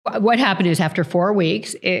what happened is after 4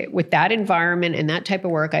 weeks, with that environment and that type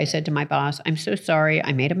of work, I said to my boss, I'm so sorry,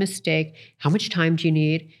 I made a mistake. How much time do you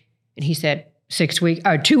need? And he said, 6 weeks,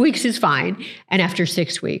 or 2 weeks is fine. And after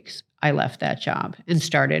 6 weeks, I left that job and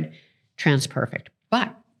started TransPerfect.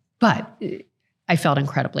 But I felt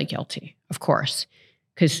incredibly guilty, of course,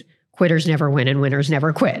 because quitters never win and winners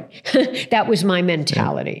never quit. That was my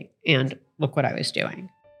mentality. Yeah. And look what I was doing.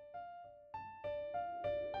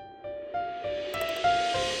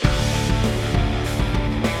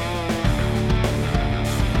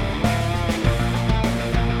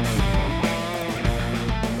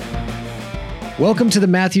 Welcome to the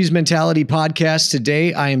Matthews Mentality Podcast.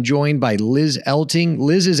 Today, I am joined by Liz Elting.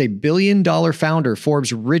 Liz is a billion-dollar founder,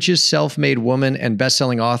 Forbes Richest self-made woman, and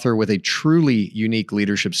best-selling author with a truly unique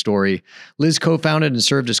leadership story. Liz co-founded and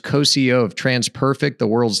served as co-CEO of TransPerfect, the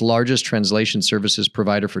world's largest translation services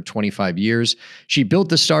provider, for 25 years. She built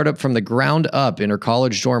the startup from the ground up in her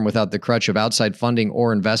college dorm without the crutch of outside funding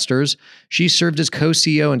or investors. She served as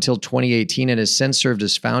co-CEO until 2018 and has since served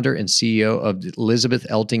as founder and CEO of the Elizabeth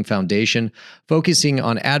Elting Foundation, focusing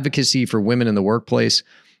on advocacy for women in the workplace.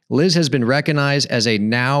 Liz has been recognized as a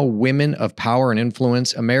Now Women of Power and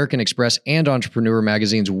Influence, American Express and Entrepreneur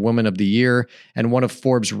Magazine's Woman of the Year, and one of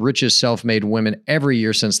Forbes' richest self-made women every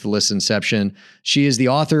year since the list's inception. She is the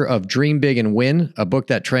author of Dream Big and Win, a book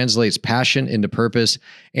that translates passion into purpose,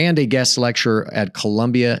 and a guest lecturer at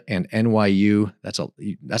Columbia and NYU.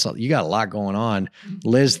 You got a lot going on.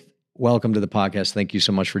 Liz, welcome to the podcast. Thank you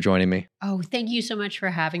so much for joining me. Oh, thank you so much for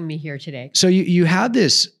having me here today. So you had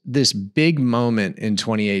this big moment in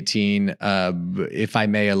 2018, if I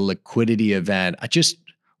may, a liquidity event. Just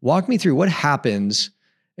walk me through what happens,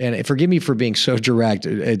 and forgive me for being so direct.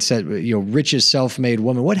 It said, richest self-made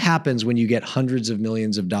woman. What happens when you get hundreds of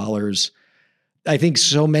millions of dollars? I think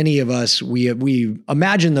so many of us, we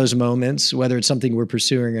imagine those moments, whether it's something we're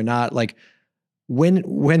pursuing or not, like,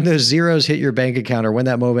 when those zeros hit your bank account or when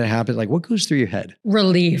that moment happens, like what goes through your head?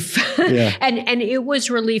 Relief. Yeah. And it was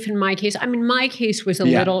relief in my case. I mean, my case was a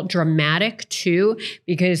little dramatic too,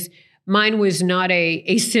 because mine was not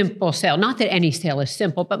a simple sale. Not that any sale is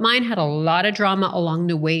simple, but mine had a lot of drama along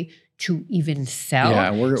the way to even sell.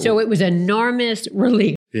 Yeah, so it was enormous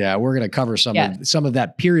relief. Yeah, we're going to cover some of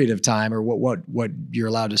that period of time or what you're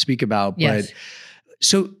allowed to speak about. Yes. But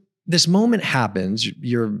so this moment happens.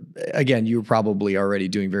 You're probably already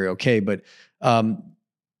doing very okay, but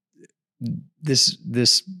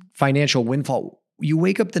this financial windfall. You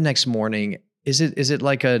wake up the next morning. Is it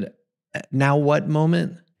like a now what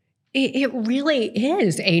moment? It really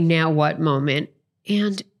is a now what moment,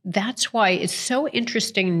 and that's why it's so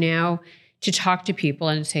interesting now to talk to people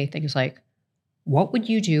and say things like, what would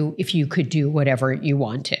you do if you could do whatever you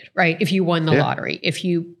wanted, right? If you won the lottery, if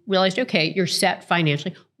you realized, okay, you're set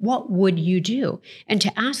financially, what would you do? And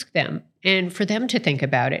to ask them and for them to think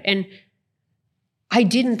about it. And I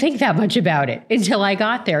didn't think that much about it until I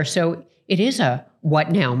got there. So it is a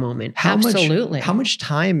what now moment. Absolutely. How much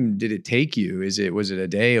time did it take you? Was it a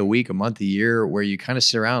day, a week, a month, a year, where you kind of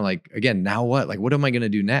sit around like, again, now what? Like, what am I going to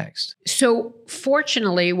do next? So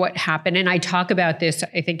fortunately, what happened, and I talk about this,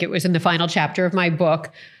 I think it was in the final chapter of my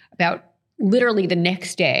book, about literally the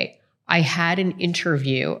next day, I had an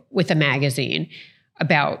interview with a magazine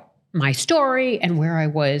about my story and where I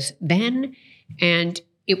was then. And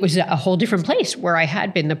it was a whole different place where I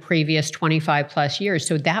had been the previous 25 plus years.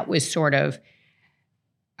 So that was sort of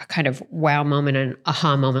a kind of wow moment and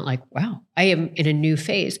aha moment, like, wow, I am in a new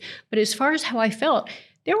phase. But as far as how I felt,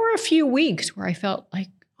 there were a few weeks where I felt like,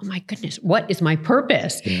 oh my goodness, what is my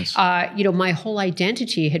purpose? Yes. My whole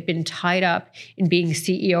identity had been tied up in being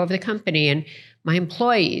CEO of the company and my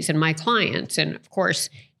employees and my clients. And of course,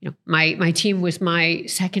 my team was my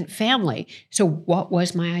second family. So what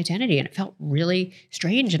was my identity? And it felt really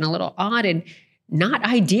strange and a little odd and not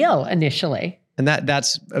ideal initially. And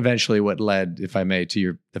that's eventually what led, if I may,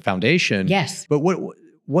 to the foundation. Yes. But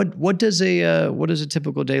what does a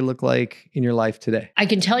typical day look like in your life today? I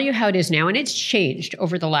can tell you how it is now, and it's changed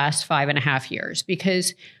over the last 5.5 years,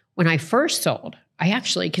 because when I first sold, I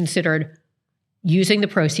actually considered using the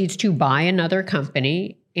proceeds to buy another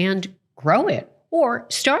company and grow it, or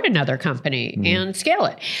start another company and scale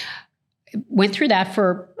it. Went through that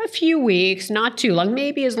for a few weeks, not too long,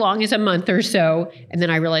 maybe as long as a month or so. And then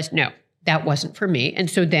I realized, no, that wasn't for me. And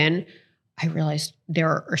so then I realized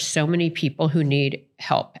there are so many people who need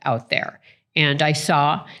help out there. And I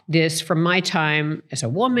saw this from my time as a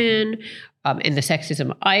woman, and the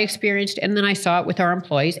sexism I experienced. And then I saw it with our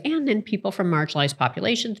employees, and then people from marginalized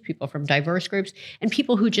populations, people from diverse groups, and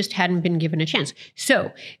people who just hadn't been given a chance.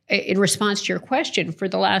 So in response to your question, for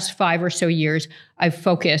the last 5 or so years, I've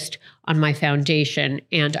focused on my foundation,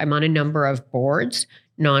 and I'm on a number of boards,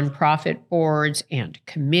 nonprofit boards and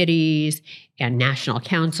committees and national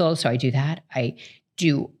councils. So I do that. I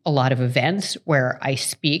do a lot of events where I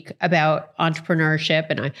speak about entrepreneurship,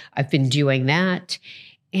 and I've been doing that.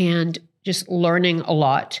 And just learning a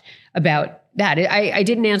lot about that. I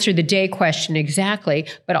didn't answer the day question exactly,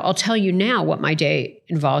 but I'll tell you now what my day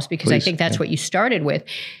involves, because Please. I think that's what you started with.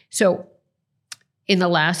 So in the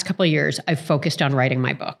last couple of years, I've focused on writing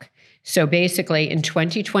my book. So basically in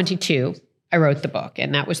 2022, I wrote the book,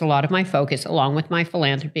 and that was a lot of my focus, along with my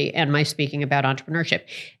philanthropy and my speaking about entrepreneurship.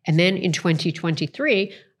 And then in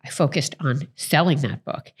 2023, I focused on selling that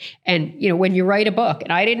book. And, when you write a book,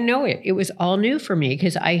 and I didn't know it, it was all new for me,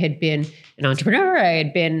 because I had been an entrepreneur, I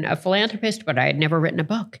had been a philanthropist, but I had never written a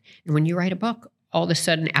book. And when you write a book, all of a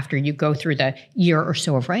sudden, after you go through the year or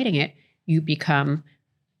so of writing it, you become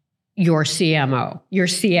your CMO, your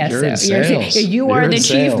CSO. You're in sales. You are the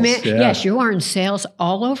chief man. Yeah. Yes, you are in sales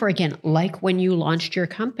all over again, like when you launched your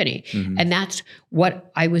company. Mm-hmm. And that's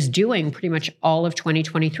what I was doing pretty much all of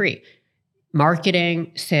 2023.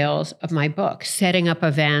 Marketing, sales of my book, setting up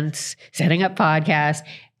events, setting up podcasts,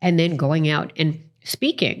 and then going out and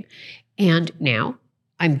speaking. And now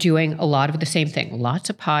I'm doing a lot of the same thing. Lots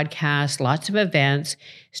of podcasts, lots of events,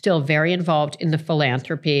 still very involved in the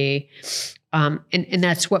philanthropy. And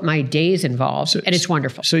that's what my days involve. And it's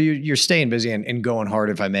wonderful. So you're staying busy and going hard,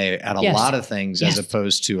 if I may, at a lot of things, as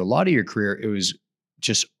opposed to a lot of your career. It was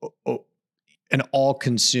just an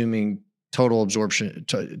all-consuming total absorption,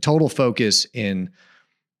 total focus in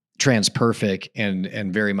TransPerfect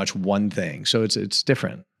and very much one thing. So it's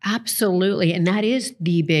different. Absolutely. And that is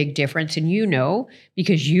the big difference. And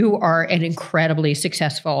because you are an incredibly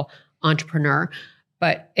successful entrepreneur.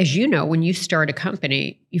 But as you know, when you start a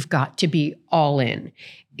company, you've got to be all in.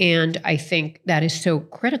 And I think that is so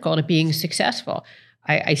critical to being successful.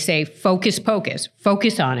 I say focus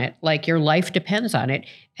on it, like your life depends on it.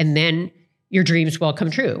 And then your dreams will come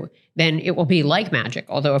true. Then it will be like magic.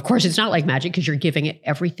 Although, of course, it's not like magic, because you're giving it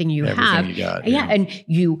everything you have. You got, yeah. And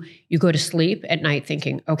you go to sleep at night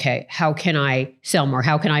thinking, okay, how can I sell more?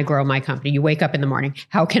 How can I grow my company? You wake up in the morning,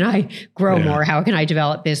 how can I grow more? How can I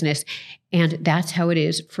develop business? And that's how it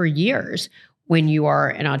is for years when you are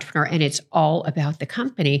an entrepreneur, and it's all about the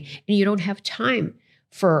company, and you don't have time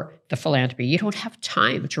for the philanthropy. You don't have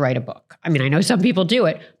time to write a book. I mean, I know some people do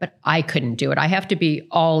it, but I couldn't do it. I have to be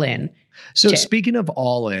all in. So speaking of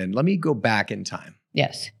all in, let me go back in time.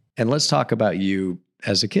 Yes. And let's talk about you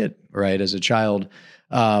as a kid, right? As a child.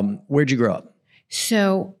 Where'd you grow up?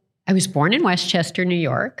 So I was born in Westchester, New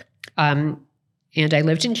York. And I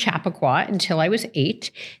lived in Chappaqua until I was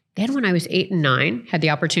 8. Then when I was 8 and 9, had the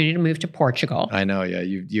opportunity to move to Portugal. I know, yeah.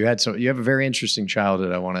 You have a very interesting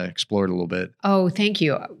childhood. I want to explore it a little bit. Oh, thank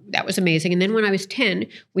you. That was amazing. And then when I was 10,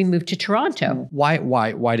 we moved to Toronto. Why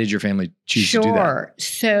did your family choose to do that? Sure.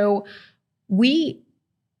 So my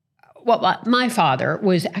father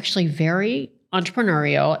was actually very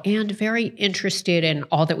entrepreneurial and very interested in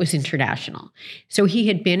all that was international. So he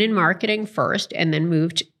had been in marketing first and then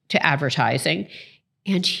moved to advertising.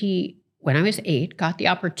 And he, when I was 8, got the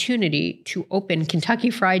opportunity to open Kentucky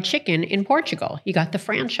Fried Chicken in Portugal. He got the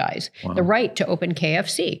franchise, the right to open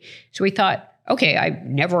KFC. So we thought, okay, I've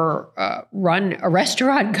never run a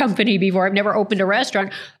restaurant company before. I've never opened a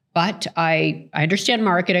restaurant, but I understand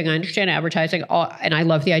marketing, I understand advertising, and I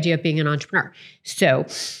love the idea of being an entrepreneur. So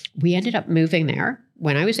we ended up moving there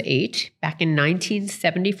when I was 8, back in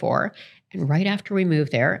 1974. And right after we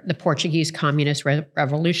moved there, the Portuguese Communist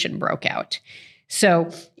Revolution broke out. So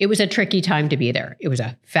it was a tricky time to be there. It was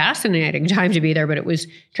a fascinating time to be there, but it was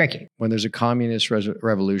tricky. When there's a communist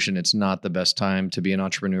revolution, it's not the best time to be an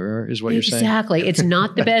entrepreneur, is what you're saying? Exactly. It's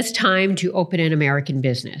not the best time to open an American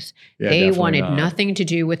business. They wanted nothing to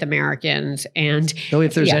do with Americans. And no,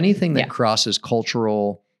 if there's anything that crosses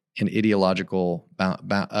cultural and ideological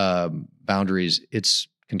boundaries, it's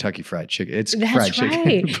Kentucky Fried Chicken. It's fried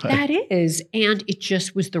chicken. That's right. That is. And it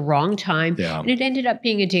just was the wrong time. Yeah. And it ended up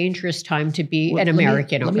being a dangerous time to be an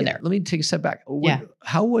American over there. Let me take a step back.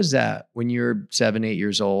 How was that when you're 7, 8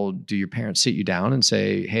 years old? Do your parents sit you down and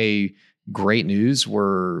say, hey, great news,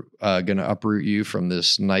 we're going to uproot you from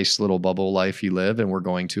this nice little bubble life you live and we're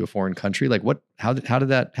going to a foreign country? Like how did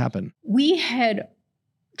that happen? We had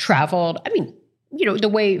traveled, the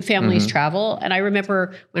way families travel. And I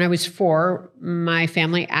remember when I was 4, my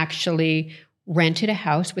family actually rented a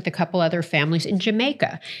house with a couple other families in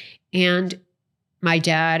Jamaica. And my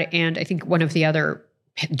dad and I think one of the other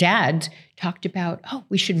dads talked about, oh,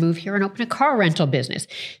 we should move here and open a car rental business.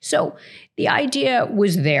 So the idea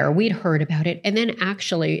was there. We'd heard about it. And then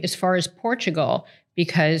actually, as far as Portugal,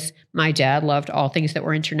 because my dad loved all things that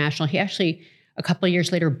were international, he actually, a couple of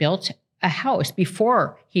years later, built a house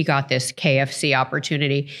before he got this KFC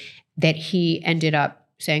opportunity that he ended up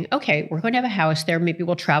saying, okay, we're going to have a house there. Maybe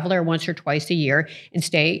we'll travel there once or twice a year and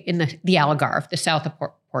stay in the Algarve, the south of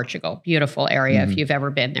Portugal. Beautiful area if you've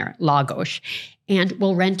ever been there, Lagos. And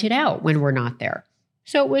we'll rent it out when we're not there.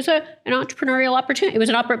 So it was an entrepreneurial opportunity. It was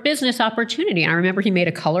an business opportunity. And I remember he made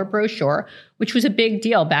a color brochure, which was a big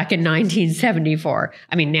deal back in 1974.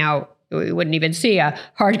 I mean, now we wouldn't even see a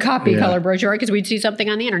hard copy color brochure because we'd see something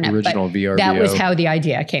on the internet. Original but VRBO. That was how the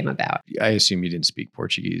idea came about. I assume you didn't speak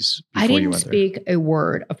Portuguese before I didn't you went speak a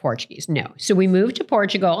word of Portuguese, no. So we moved to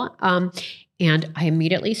Portugal, and I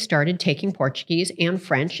immediately started taking Portuguese and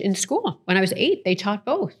French in school. When I was 8, they taught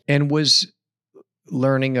both. And was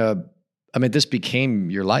learning this became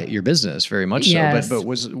your business very much so, yes. but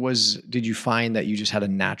did you find that you just had a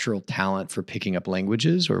natural talent for picking up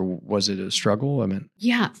languages, or was it a struggle?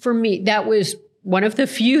 Yeah, for me, that was one of the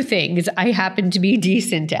few things I happen to be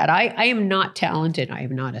decent at. I am not talented. I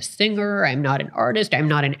am not a singer. I'm not an artist. I'm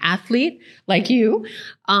not an athlete like you.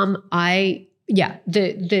 The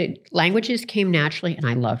languages came naturally and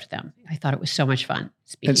I loved them. I thought it was so much fun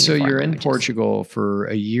speaking. And so you're in languages. Portugal for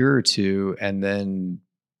a year or two, and then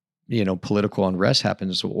political unrest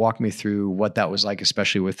happens. So walk me through what that was like,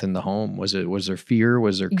 especially within the home. Was there fear?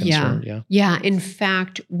 Was there concern? Yeah. In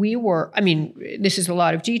fact, this is a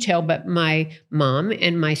lot of detail, but my mom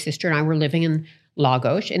and my sister and I were living in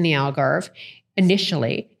Lagos in the Algarve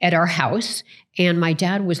initially at our house. And my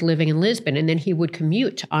dad was living in Lisbon, and then he would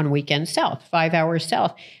commute on weekends south, 5 hours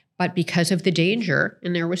south. But because of the danger,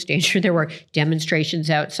 and there was danger, there were demonstrations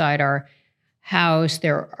outside our house.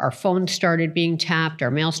 Our phones started being tapped.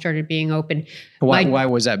 Our mail started being opened. Why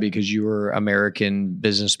was that? Because you were American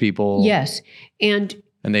business people? Yes. And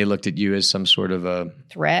they looked at you as some sort of a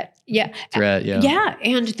threat. Yeah. Threat, yeah. Yeah.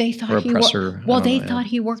 And they thought they thought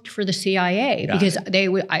he worked for the CIA because they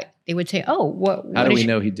would say, oh, what How do we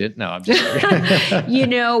know he did? No, I'm just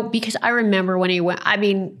because I remember when he went,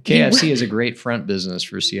 KFC is a great front business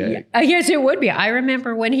for CIA. Yes, it would be. I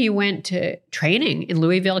remember when he went to training in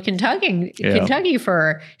Louisville, Kentucky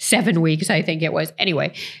for 7 weeks, I think it was.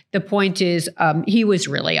 Anyway, the point is he was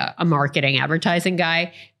really a marketing advertising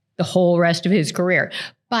guy the whole rest of his career.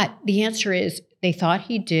 But the answer is they thought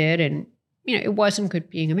he did, and it wasn't good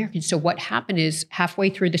being American. So what happened is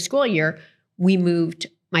halfway through the school year, we moved,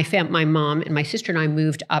 my mom and my sister and I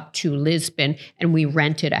moved up to Lisbon, and we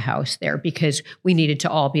rented a house there because we needed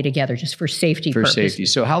to all be together just for safety purposes. For safety.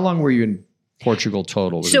 So how long were you in Portugal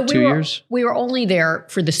total? Was it 2 years? We were only there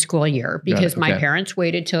for the school year because my parents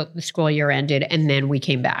waited till the school year ended, and then we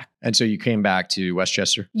came back. And so you came back to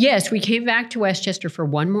Westchester? Yes, we came back to Westchester for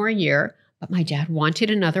one more year, but my dad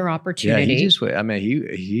wanted another opportunity.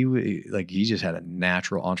 Yeah, he just had a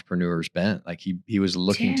natural entrepreneur's bent. Like he was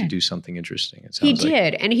looking to do something interesting. He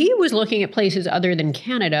did. And he was looking at places other than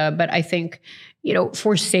Canada, but I think,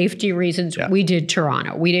 for safety reasons, we did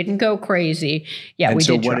Toronto. We didn't go crazy. Yeah, we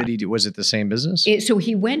did Toronto. What did he do? Was it the same business?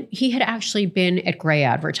 He had actually been at Gray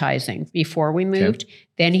Advertising before we moved. Okay.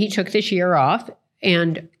 Then he took this year off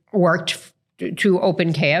and worked to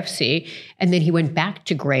open KFC. And then he went back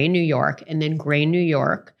to Gray, New York. And then Gray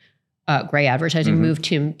Advertising moved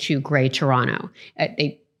him to Gray, Toronto.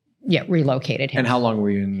 They relocated him. And how long were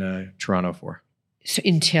you in Toronto for? So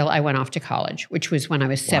until I went off to college, which was when I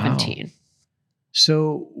was 17. Wow.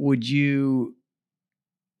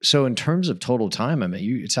 So in terms of total time,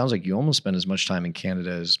 it sounds like you almost spent as much time in Canada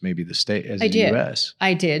as maybe the US.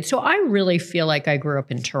 I did. So I really feel like I grew up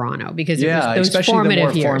in Toronto because it was those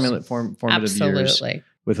formative years. Formative years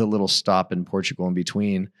with a little stop in Portugal in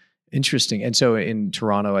between. Interesting. And so in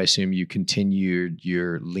Toronto, I assume you continued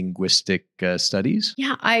your linguistic studies?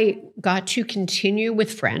 Yeah, I got to continue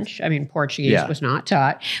with French. Portuguese was not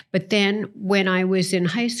taught. But then when I was in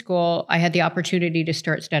high school, I had the opportunity to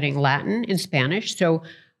start studying Latin and Spanish. So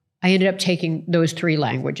I ended up taking those 3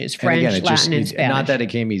 languages, French, Latin, and Spanish. Not that it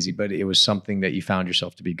came easy, but it was something that you found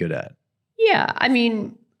yourself to be good at. Yeah,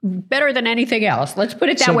 better than anything else. Let's put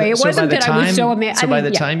it that way. It wasn't that I was so amazing. So by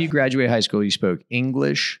the time you graduated high school, you spoke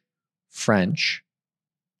English, French,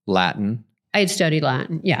 Latin. I had studied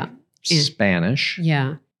Latin, Spanish.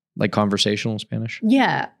 Yeah. Like conversational Spanish?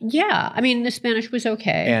 Yeah. The Spanish was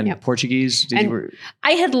okay. And Portuguese?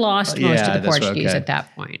 I had lost most of the Portuguese at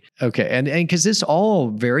that point. Okay. And because this all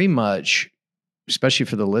very much especially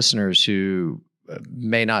for the listeners who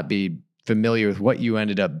may not be familiar with what you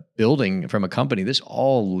ended up building from a company, this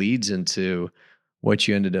all leads into what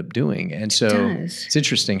you ended up doing. And so it's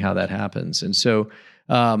interesting how that happens. And so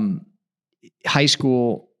high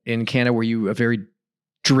school in Canada, were you a very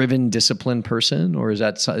driven, disciplined person, or is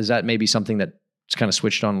that maybe something that's kind of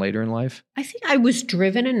switched on later in life? I think I was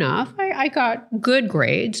driven enough. I got good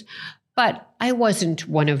grades, but I wasn't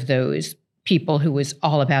one of those people who was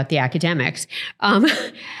all about the academics.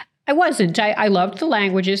 I wasn't. I loved the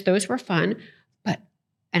languages. Those were fun.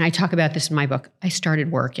 And I talk about this in my book, I started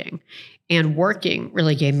working, and working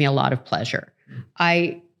really gave me a lot of pleasure.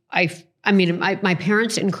 My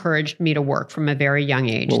parents encouraged me to work from a very young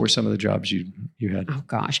age. What were some of the jobs you had? Oh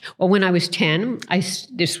gosh. Well, when I was 10,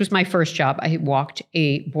 this was my first job. I walked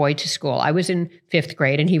a boy to school. I was in 5th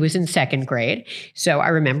grade and he was in 2nd grade. So I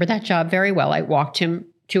remember that job very well. I walked him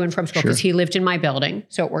to and from school because he lived in my building.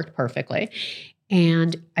 So it worked perfectly.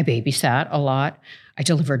 And I babysat a lot. I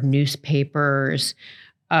delivered newspapers.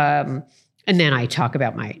 And then I talk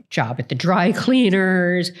about my job at the dry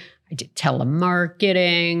cleaners. I did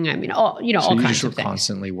telemarketing. I mean, all kinds of things. So you just were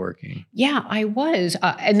constantly working. Yeah, I was.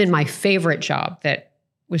 And then my favorite job that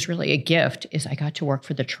was really a gift is I got to work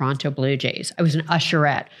for the Toronto Blue Jays. I was an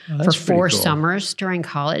usherette for 4 summers during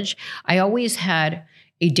college. I always had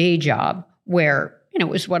a day job where it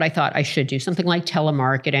was what I thought I should do, something like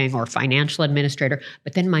telemarketing or financial administrator.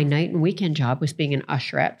 But then my night and weekend job was being an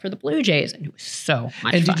usherette for the Blue Jays. And it was so much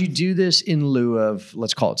fun. And did you do this in lieu of,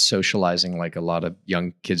 let's call it socializing, like a lot of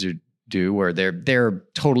young kids do, where they're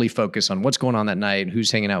totally focused on what's going on that night, who's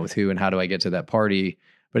hanging out with who, and how do I get to that party?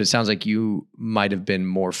 But it sounds like you might have been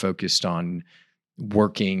more focused on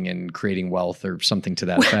working and creating wealth or something to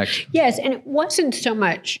that effect. Yes. And it wasn't so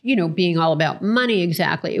much, being all about money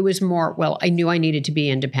exactly. It was more, I knew I needed to be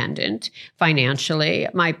independent financially.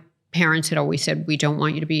 My parents had always said, we don't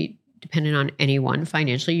want you to be dependent on anyone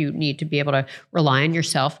financially. You need to be able to rely on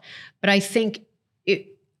yourself. But I think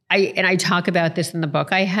I talk about this in the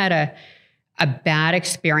book. I had a bad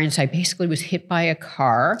experience. I basically was hit by a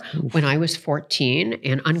car when I was 14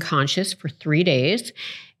 and unconscious for 3 days.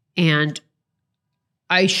 And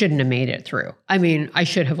I shouldn't have made it through. I mean, I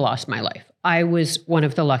should have lost my life. I was one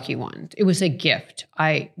of the lucky ones. It was a gift.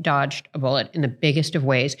 I dodged a bullet in the biggest of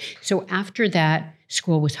ways. So after that,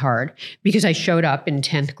 school was hard because I showed up in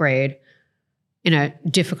 10th grade in a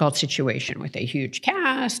difficult situation with a huge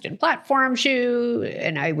cast and platform shoe.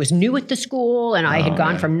 And I was new at the school and I had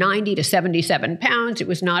gone from 90 to 77 pounds. It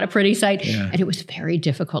was not a pretty sight. Yeah. And it was very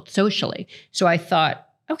difficult socially. So I thought,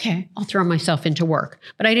 okay, I'll throw myself into work.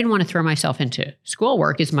 But I didn't want to throw myself into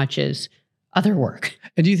schoolwork as much as other work.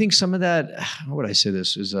 And do you think some of that, how would I say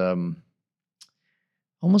this, is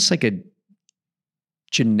almost like a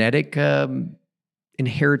genetic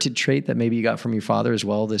inherited trait that maybe you got from your father as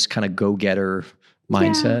well, this kind of go-getter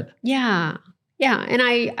mindset? Yeah. And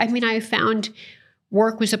I found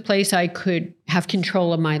work was a place I could have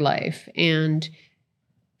control of my life and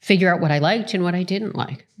figure out what I liked and what I didn't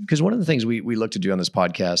like. Because one of the things we look to do on this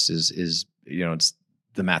podcast is it's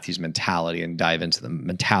the Matthews mentality and dive into the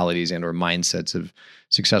mentalities and or mindsets of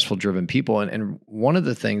successful driven people. And one of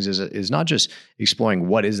the things is not just exploring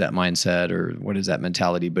what is that mindset or what is that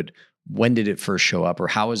mentality, but when did it first show up or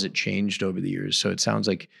how has it changed over the years? So it sounds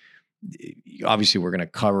like obviously we're going to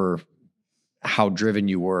cover how driven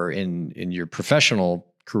you were in your professional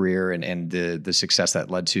career and the success that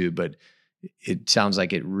led to, but it sounds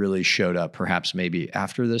like it really showed up perhaps maybe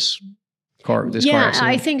after this car accident. Yeah,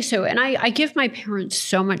 I think so. And I give my parents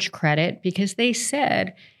so much credit because they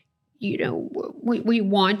said, we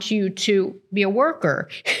want you to be a worker.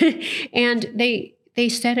 And they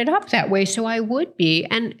set it up that way so I would be.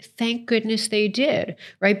 And thank goodness they did,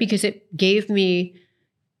 right? Because it gave me,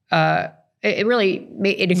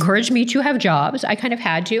 it encouraged me to have jobs. I kind of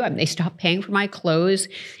had to. They stopped paying for my clothes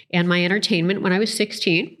and my entertainment when I was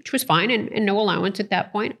 16, which was fine and no allowance at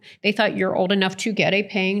that point. They thought you're old enough to get a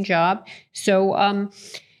paying job. So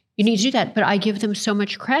you need to do that. But I give them so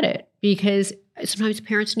much credit because sometimes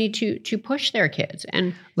parents need to push their kids.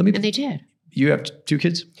 And they did. You have 2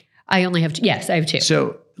 kids? I only have 2. Yes, I have 2.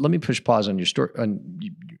 So let me push pause on your story, kind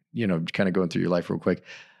of going through your life real quick.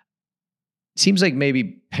 Seems like maybe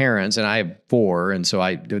parents, and I have 4, and so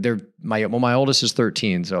my oldest is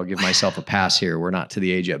 13, so I'll give myself a pass here. We're not to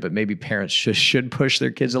the age yet, but maybe parents should push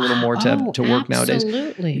their kids a little more to work nowadays.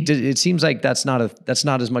 Absolutely. It seems like that's not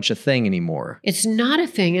as much a thing anymore. It's not a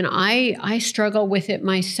thing, and I struggle with it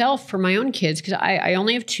myself for my own kids because I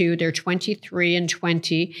only have 2. They're 23 and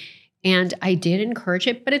 20, And I did encourage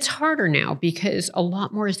it, but it's harder now because a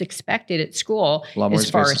lot more is expected at school. A lot more is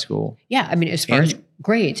expected at school. Yeah. I mean, as far as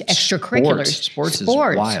grades, extracurriculars. Sports is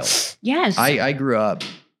wild. Yes. I grew up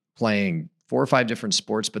playing 4 or 5 different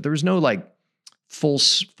sports, but there was no like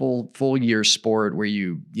full year sport where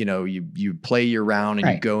you play year round and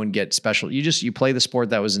you go and get special. You play the sport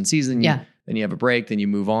that was in season. Then you have a break, then you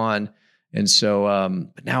move on. And so,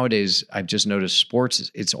 but nowadays I've just noticed sports,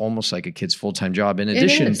 it's almost like a kid's full-time job. In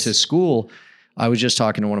addition to school, I was just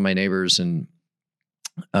talking to one of my neighbors, and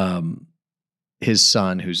his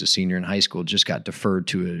son, who's a senior in high school, just got deferred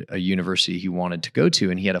to a university he wanted to go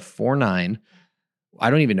to. And he had a 4.9. I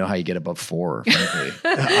don't even know how you get above 4, frankly.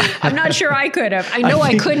 I'm not sure I could have. I know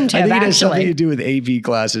I couldn't have, I think actually. It has something to do with AV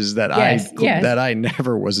classes that I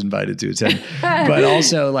never was invited to attend. But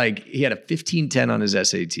also, like, he had a 1510 on his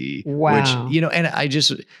SAT. Wow. Which,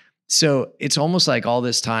 and so it's almost like all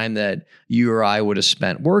this time that you or I would have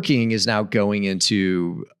spent working is now going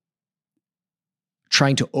into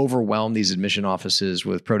trying to overwhelm these admission offices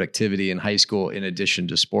with productivity in high school in addition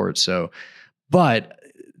to sports. But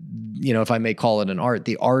if I may call it an art,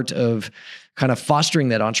 the art of kind of fostering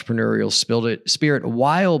that entrepreneurial spirit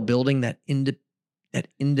while building that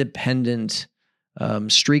independent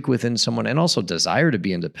streak within someone, and also desire to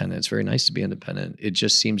be independent. It's very nice to be independent. It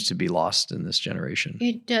just seems to be lost in this generation.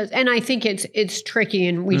 It does. And I think it's tricky,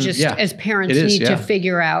 and we as parents need to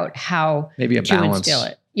figure out how maybe a balance instill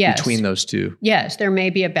it. Yes. Between those two. Yes, there may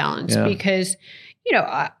be a balance because,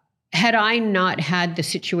 had I not had the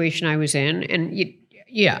situation I was in, and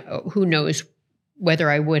who knows whether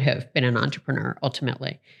I would have been an entrepreneur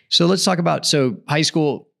ultimately. So let's talk about, high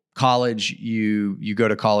school, college, you go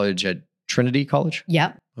to college at Trinity College?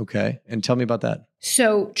 Yep. Okay. And tell me about that.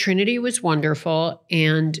 So Trinity was wonderful,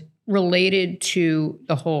 and related to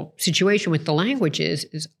the whole situation with the languages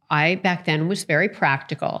is I back then was very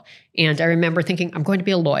practical. And I remember thinking, I'm going to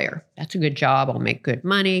be a lawyer. That's a good job. I'll make good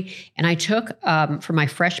money. And I took for my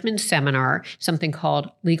freshman seminar something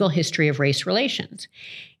called Legal History of Race Relations.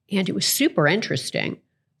 And it was super interesting.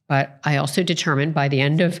 But I also determined by the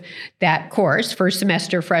end of that course, first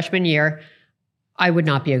semester, freshman year, I would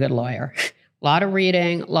not be a good lawyer. A lot of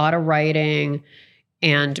reading, a lot of writing,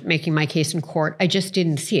 and making my case in court. I just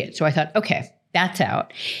didn't see it. So I thought, okay, that's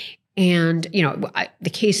out. And, the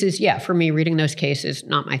cases, for me, reading those cases,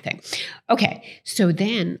 not my thing. Okay. So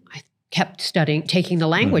then I kept studying, taking the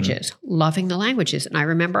languages, loving the languages. And I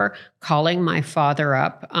remember calling my father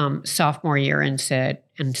up sophomore year and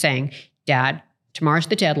saying, Dad, tomorrow's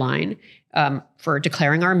the deadline for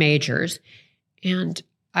declaring our majors. And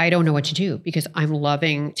I don't know what to do because I'm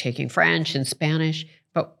loving taking French and Spanish,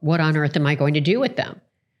 but what on earth am I going to do with them?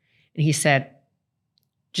 And he said,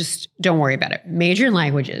 just don't worry about it. Major in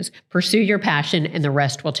languages, pursue your passion, and the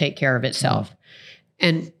rest will take care of itself. Oh.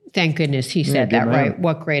 And thank goodness he said that, right?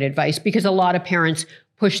 What great advice, because a lot of parents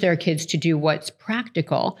push their kids to do what's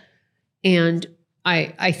practical. And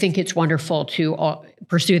I think it's wonderful to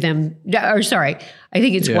pursue them. I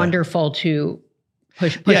think it's wonderful to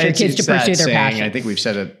push your kids to pursue their passion. I think we've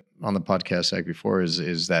said it on the podcast like before,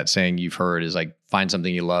 is that saying you've heard is like, find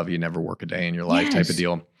something you love, you never work a day in your life type of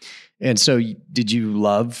deal. And so did you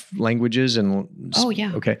love languages? Oh,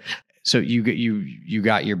 yeah. Okay. So you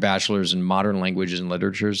got your bachelor's in modern languages and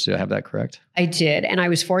literatures. Did I have that correct? I did. And I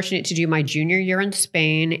was fortunate to do my junior year in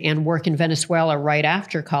Spain and work in Venezuela right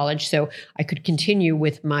after college. So I could continue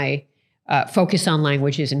with my focus on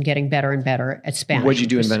languages and getting better and better at Spanish. What did you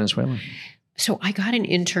do in Venezuela? So I got an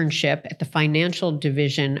internship at the financial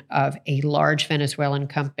division of a large Venezuelan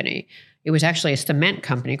company. It was actually a cement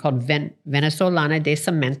company called Venezolana de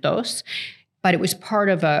Cementos, but it was part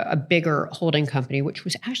of a bigger holding company, which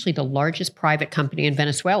was actually the largest private company in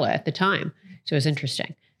Venezuela at the time. So it was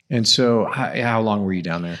interesting. And so how long were you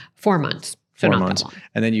down there? 4 months. So 4 not months. that long.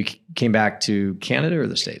 And then you came back to Canada or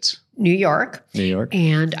the States? New York. New York.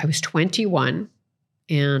 And I was 21.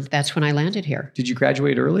 And that's when I landed here. Did you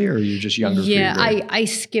graduate early, or are you just younger? Yeah, I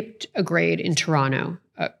skipped a grade in Toronto,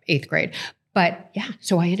 8th grade. But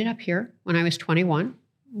so I ended up here when I was 21,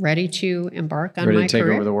 ready to embark on my career. Ready to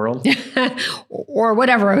take over the world? Or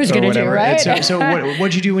whatever I was going to do, right? So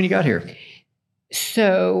what did you do when you got here?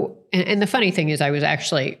 So, and the funny thing is I was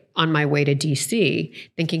actually on my way to DC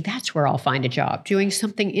thinking that's where I'll find a job, doing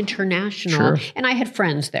something international. Sure. And I had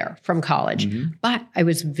friends there from college. Mm-hmm. But I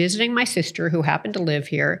was visiting my sister who happened to live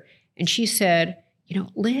here. And she said,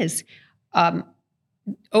 Liz,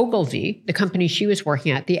 Ogilvy, the company she was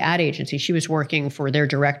working at, the ad agency, she was working for their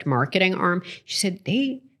direct marketing arm. She said,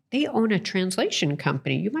 they own a translation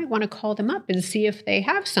company. You might want to call them up and see if they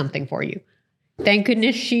have something for you. thank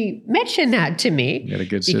goodness she mentioned that to me. You had a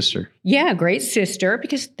good sister. Yeah, great sister,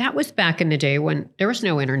 because that was back in the day when there was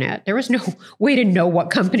no internet. There was no way to know what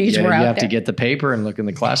companies were out there. You have to get the paper and look in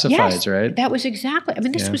the classifieds, right? That was exactly. I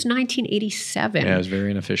mean, this was 1987. Yeah, it was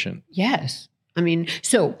very inefficient. Yes. I mean,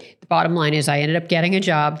 so the bottom line is I ended up getting a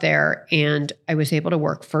job there, and I was able to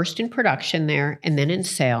work first in production there and then in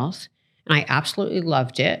sales. And I absolutely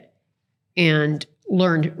loved it and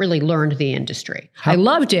really learned the industry. I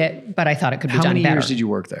loved it, but I thought it could be done better. How many years did you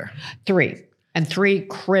work there? 3. And 3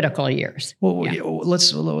 critical years. Well,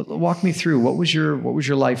 let's walk me through. What was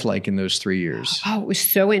your life like in those 3 years? Oh, it was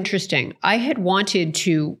so interesting. I had wanted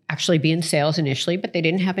to actually be in sales initially, but they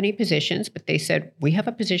didn't have any positions. But they said, we have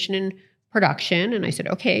a position in production. And I said,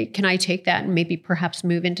 okay, can I take that and maybe perhaps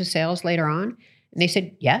move into sales later on? And they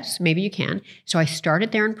said, yes, maybe you can. So I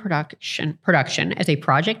started there in production as a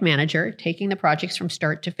project manager, taking the projects from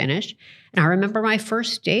start to finish. And I remember my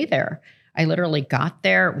first day there. I literally got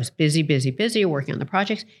there. It was busy, working on the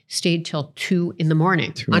projects, stayed till 2 in the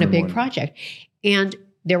morning on a big project. And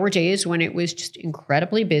there were days when it was just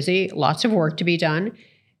incredibly busy, lots of work to be done.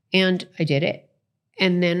 And I did it.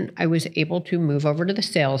 And then I was able to move over to the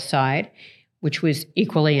sales side, which was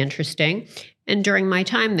equally interesting. And during my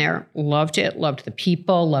time there, loved it, loved the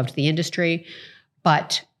people, loved the industry,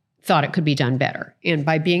 but thought it could be done better. And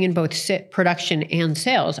by being in both production and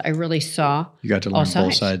sales, I really saw you got to learn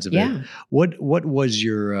both sides of it. What was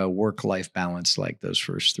your work-life balance like those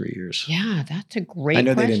first 3 years? Yeah, that's a great question. I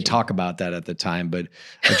know they didn't talk about that at the time, but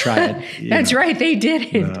I tried. That's right, they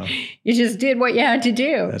didn't. No. You just did what you had to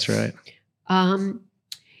do. That's right.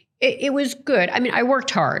 It was good. I mean, I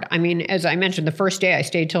worked hard. I mean, as I mentioned, the first day I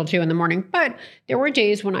stayed till 2 in the morning, but there were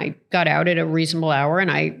days when I got out at a reasonable hour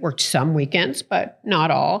and I worked some weekends, but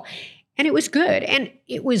not all. And it was good. And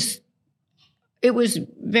it was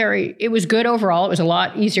good overall. It was a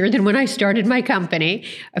lot easier than when I started my company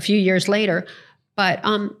a few years later, but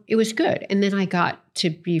it was good. And then I got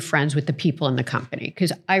to be friends with the people in the company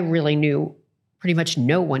because I really knew pretty much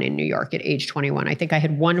no one in New York at age 21. I think I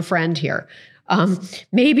had one friend here.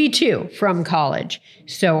 Maybe 2 from college.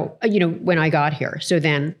 So, when I got here. So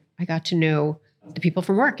then I got to know the people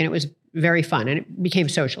from work and it was very fun and it became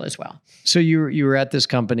social as well. So you were at this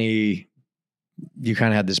company, you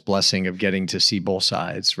kind of had this blessing of getting to see both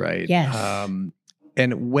sides, right? Yes.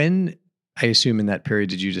 And when, I assume in that period,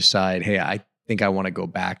 did you decide, hey, I think I want to go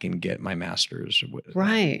back and get my master's?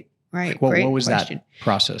 Right. What was that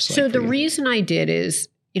process like? So the reason I did is,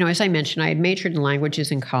 as I mentioned, I had majored in languages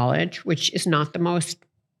in college, which is not the most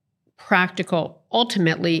practical,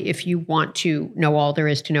 ultimately, if you want to know all there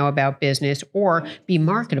is to know about business or be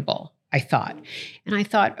marketable, I thought. And I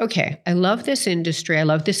thought, okay, I love this industry, I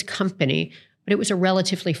love this company, but it was a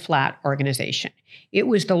relatively flat organization. It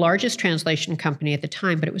was the largest translation company at the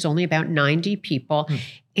time, but it was only about 90 people.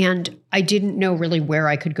 And I didn't know really where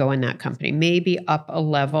I could go in that company, maybe up a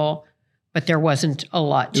level, but there wasn't a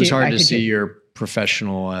lot to It was hard to see your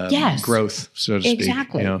professional growth, so to speak.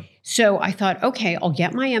 Exactly. So I thought, okay, I'll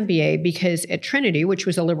get my MBA because at Trinity, which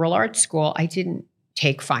was a liberal arts school, I didn't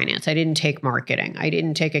take finance. I didn't take marketing. I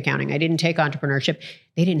didn't take accounting. I didn't take entrepreneurship.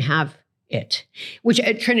 They didn't have it, which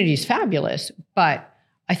at Trinity is fabulous. But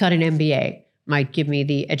I thought an MBA might give me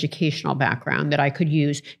the educational background that I could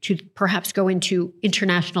use to perhaps go into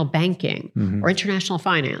international banking or international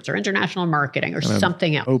finance or international marketing or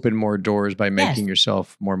something else. Open more doors by making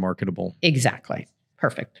yourself more marketable. Exactly.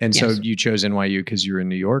 Perfect. And so you chose NYU because you were in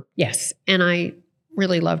New York? Yes. And I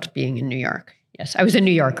really loved being in New York. Yes. I was a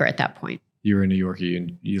New Yorker at that point. You were a New Yorker.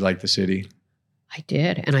 You liked the city? I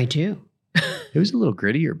did. And I do. It was a little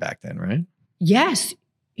grittier back then, right? Yes.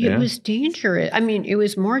 It was dangerous. I mean, it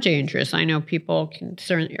was more dangerous. I know people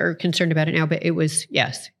are concerned about it now, but it was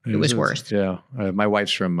worse. Yeah. My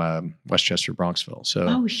wife's from Westchester, Bronxville. So.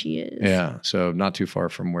 Oh, she is. Yeah. So not too far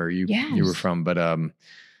from where you were from. But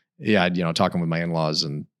talking with my in-laws,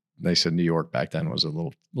 and they said New York back then was a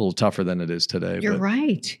little tougher than it is today. You're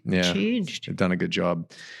right. It Yeah. changed. They've done a good job.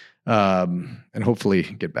 And hopefully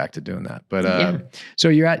get back to doing that. But so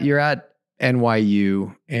you're at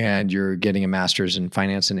NYU and you're getting a master's in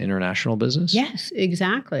finance and international business? Yes,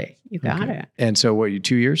 exactly. You got it. And so what,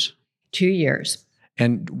 2 years? 2 years.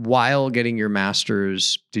 And while getting your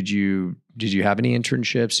master's, did you have any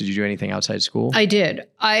internships? Did you do anything outside school? I did.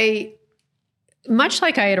 Much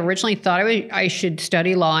like I had originally thought I should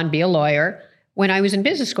study law and be a lawyer, when I was in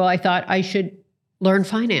business school, I thought I should learn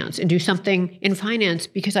finance and do something in finance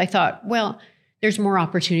because I thought, well, there's more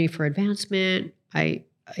opportunity for advancement.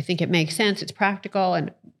 I think it makes sense. It's practical. And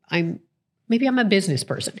I'm maybe I'm a business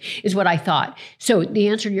person, is what I thought. So the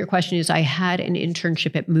answer to your question is I had an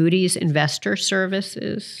internship at Moody's Investor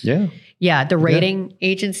Services. Yeah. Yeah, the rating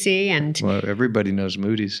agency. And well, everybody knows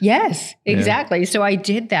Moody's. Yes, exactly. Yeah. So I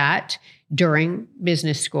did that during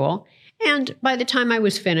business school. And by the time I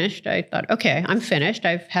was finished, I thought, okay, I'm finished.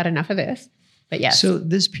 I've had enough of this. But yes. So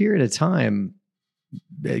this period of time,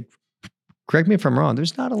 correct me if I'm wrong,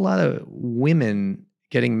 there's not a lot of women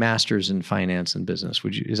getting masters in finance and business.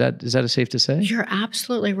 Is that a safe to say? You're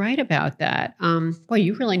absolutely right about that. Boy,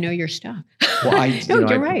 you really know your stuff. Well,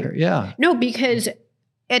 you're right. Yeah. No, because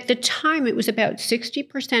at the time it was about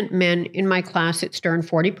 60% men in my class at Stern,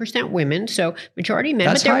 40% women. So majority men.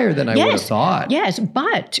 That's higher than I would have thought. Yes,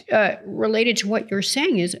 but related to what you're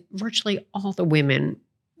saying is virtually all the women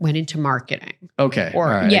went into marketing. Okay. Or,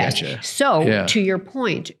 all right, yes. I gotcha. So to your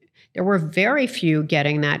point, there were very few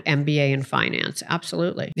getting that MBA in finance.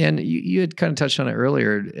 Absolutely. And you had kind of touched on it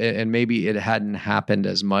earlier, and maybe it hadn't happened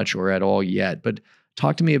as much or at all yet, but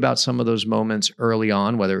talk to me about some of those moments early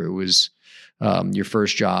on, whether it was your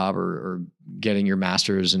first job or getting your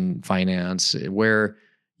master's in finance, where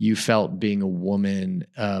you felt being a woman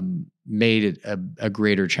made it a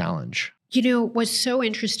greater challenge. You know, what's so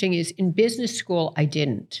interesting is in business school, I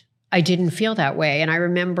didn't feel that way. And I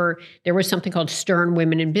remember there was something called Stern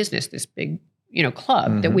Women in Business, this big,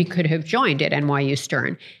 club that we could have joined at NYU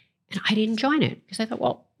Stern. And I didn't join it because I thought,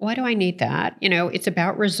 well, why do I need that? It's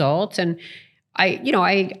about results. And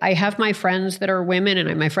I have my friends that are women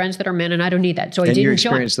and my friends that are men, and I don't need that. So I didn't join. And your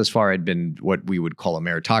experience thus far had been what we would call a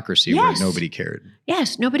meritocracy, where nobody cared.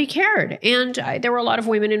 Yes, nobody cared. And there were a lot of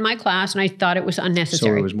women in my class, and I thought it was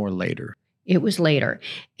unnecessary. So it was more later. It was later.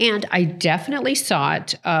 And I definitely saw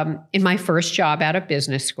it in my first job out of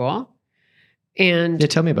business school. And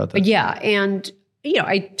tell me about that. Yeah. And,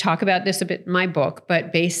 I talk about this a bit in my book,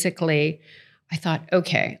 but basically I thought,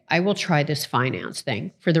 okay, I will try this finance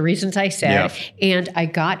thing for the reasons I said. Yeah. And I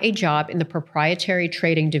got a job in the proprietary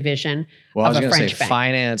trading division of a French bank.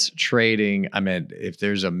 Finance, trading. I mean, if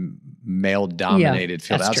there's a male-dominated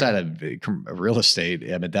field outside of real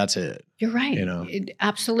estate, I mean, that's it. You're right.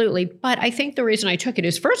 Absolutely. But I think the reason I took it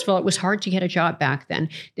is, first of all, it was hard to get a job back then.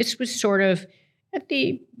 This was sort of at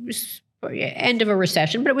the end of a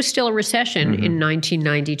recession, but it was still a recession in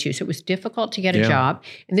 1992. So it was difficult to get a job.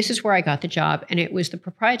 And this is where I got the job. And it was the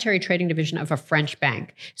proprietary trading division of a French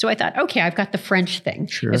bank. So I thought, okay, I've got the French thing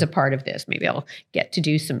as a part of this. Maybe I'll get to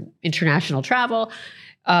do some international travel,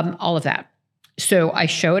 all of that. So I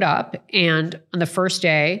showed up, and on the first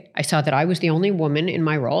day, I saw that I was the only woman in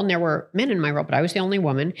my role, and there were men in my role, but I was the only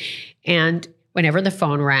woman. And whenever the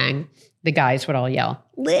phone rang, the guys would all yell,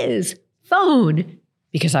 "Liz, phone,"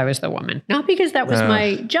 because I was the woman. Not because that was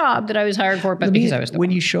my job that I was hired for, but because I was the woman.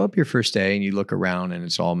 When you show up your first day and you look around and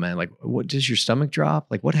it's all men, like, what does your stomach drop?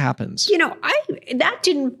 Like, what happens? That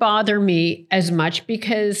didn't bother me as much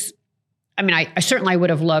because I certainly would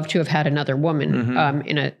have loved to have had another woman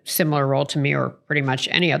in a similar role to me, or pretty much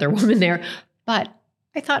any other woman there. But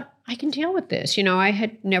I thought, I can deal with this. I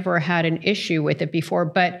had never had an issue with it before.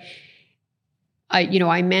 But,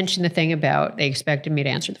 I mentioned the thing about they expected me to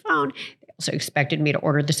answer the phone. They also expected me to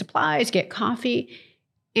order the supplies, get coffee.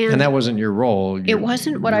 And that wasn't your role. It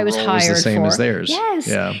wasn't what I was hired for. It was the same as theirs. Yes.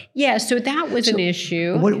 Yeah. Yeah. So that was an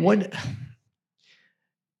issue.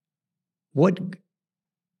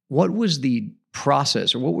 What was the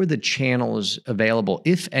process, or what were the channels available,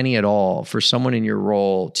 if any at all, for someone in your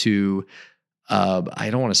role to, I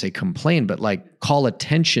don't want to say complain, but like call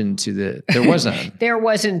attention to there wasn't. There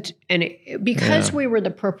wasn't. And because we were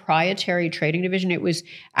the proprietary trading division, it was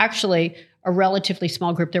actually a relatively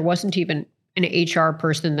small group. There wasn't even an HR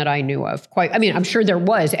person that I knew of. I'm sure there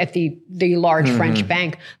was at the large French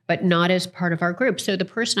bank, but not as part of our group. So the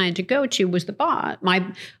person I had to go to was the boss,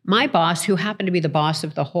 my boss, who happened to be the boss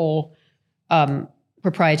of the whole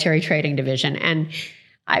proprietary trading division. And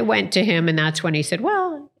I went to him, and that's when he said,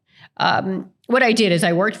 well, what I did is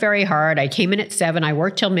I worked very hard. I came in at 7, I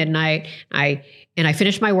worked till midnight, and I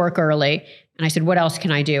finished my work early. And I said, what else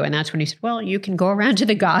can I do? And that's when he said, well, you can go around to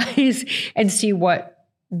the guys and see what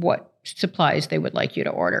supplies they would like you to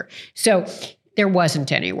order. So there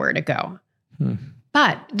wasn't anywhere to go.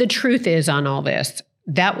 But the truth is, on all this,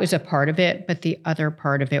 that was a part of it. But the other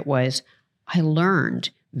part of it was I learned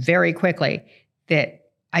very quickly that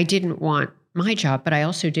I didn't want my job, but I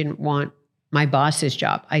also didn't want my boss's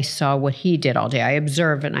job. I saw what he did all day. I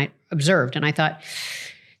observed and I thought,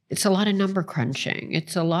 it's a lot of number crunching.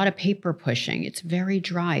 It's a lot of paper pushing. It's very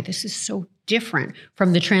dry. This is so different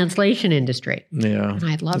from the translation industry. Yeah. And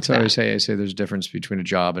I love That's that. what I say there's a difference between a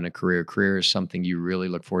job and a career. Career is something you really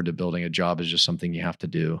look forward to building. A job is just something you have to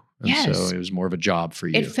do. And Yes. so it was more of a job for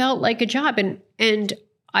you. It felt like a job. And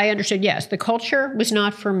I understood, yes, the culture was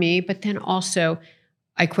not for me, but then also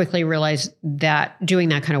I quickly realized that doing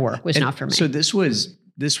that kind of work was not for me. So this was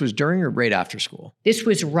during or right after school? This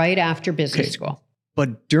was right after business school.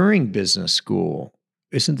 But during business school,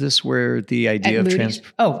 isn't this where the idea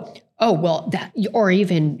of or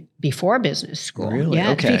even before business school. Really?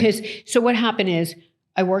 Yeah. Okay. Because so what happened is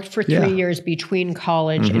I worked for 3 years between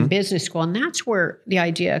college and business school, and that's where the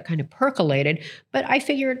idea kind of percolated. But I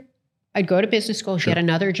figured I'd go to business school, get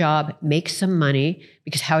another job, make some money,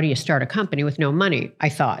 because how do you start a company with no money? I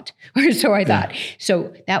thought. So I thought.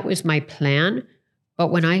 So that was my plan. But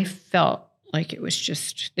when I felt like it was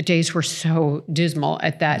just, the days were so dismal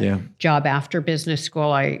at that job after business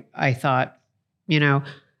school, I thought,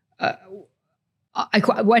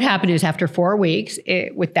 what happened is after 4 weeks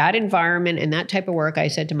with that environment and that type of work, I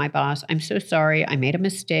said to my boss, I'm so sorry, I made a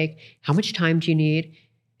mistake. How much time do you need?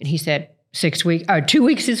 And he said, 6 weeks, 2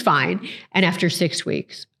 weeks is fine. And after 6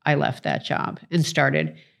 weeks, I left that job and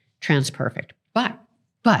started TransPerfect. But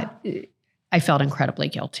I felt incredibly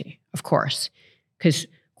guilty, of course, because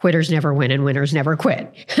quitters never win and winners never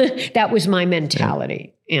quit. That was my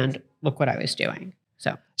mentality. And look what I was doing.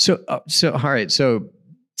 So all right. So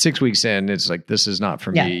 6 weeks in, it's like, this is not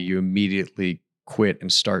for me. You immediately quit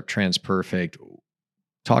and start TransPerfect.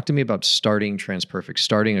 Talk to me about starting TransPerfect,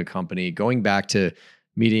 starting a company, going back to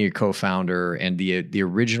meeting a co-founder and the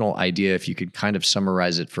original idea, if you could kind of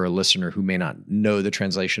summarize it for a listener who may not know the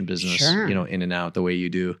translation business, in and out the way you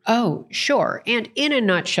do. Oh, sure. And in a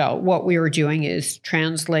nutshell, what we were doing is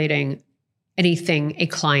translating anything a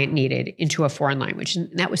client needed into a foreign language.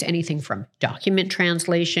 And that was anything from document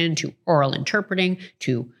translation to oral interpreting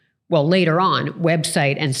to, later on,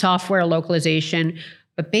 website and software localization.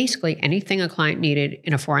 But basically anything a client needed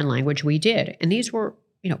in a foreign language, we did. And these were,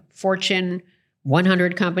 Fortune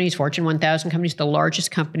 100 companies, Fortune 1000 companies, the largest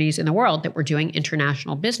companies in the world that were doing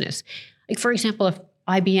international business. Like, for example, if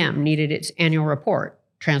IBM needed its annual report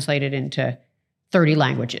translated into 30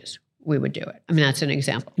 languages, we would do it. I mean, that's an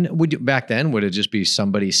example. Back then, would it just be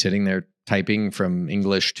somebody sitting there typing from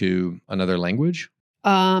English to another language?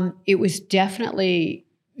 It was definitely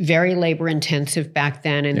very labor intensive back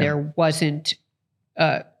then, and there wasn't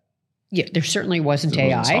there certainly wasn't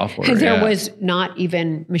AI. Software, there was not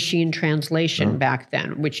even machine translation back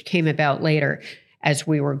then, which came about later as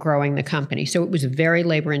we were growing the company. So it was very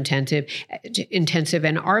labor intensive.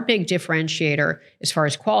 And our big differentiator as far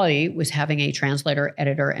as quality was having a translator,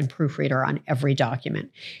 editor, and proofreader on every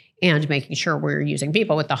document, and making sure we're using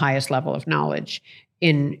people with the highest level of knowledge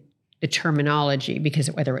in the terminology,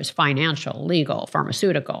 because whether it was financial, legal,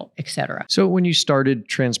 pharmaceutical, et cetera. So when you started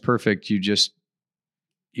TransPerfect,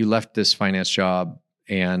 you left this finance job,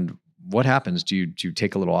 and what happens? Do you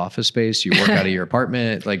take a little office space? You work out of your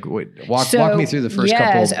apartment? Like, walk me through the first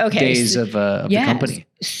couple days of the company.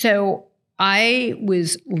 So I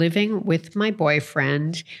was living with my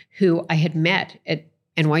boyfriend, who I had met at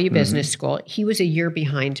NYU Business School. He was a year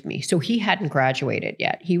behind me, so he hadn't graduated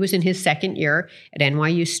yet. He was in his second year at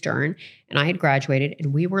NYU Stern, and I had graduated,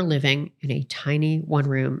 and we were living in a tiny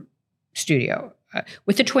one-room studio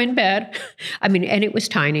with a twin bed. I mean, and it was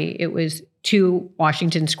tiny. It was 2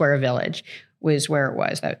 Washington Square Village was where it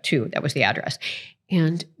was. That was the address.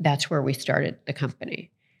 And that's where we started the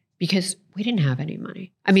company, because we didn't have any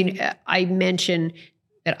money. I mean, I mentioned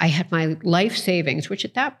that I had my life savings, which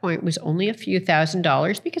at that point was only a few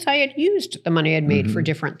 $1,000s, because I had used the money I'd made for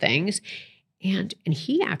different things. And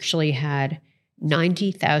he actually had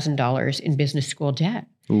 $90,000 in business school debt.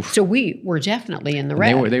 Oof. So we were definitely in the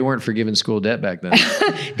red. They weren't forgiving school debt back then.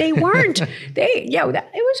 They weren't. It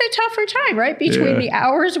was a tougher time, right? Between the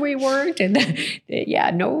hours we worked and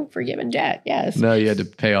no forgiven debt. Yes. No, you had to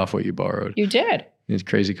pay off what you borrowed. You did. It's a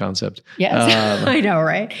crazy concept. Yes, I know,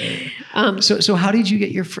 right? So how did you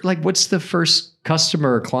get your, what's the first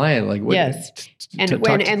customer or client? You,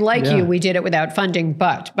 we did it without funding,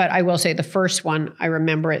 but I will say the first one, I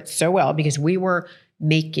remember it so well, because we were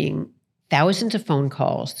making thousands of phone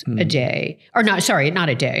calls a day, or not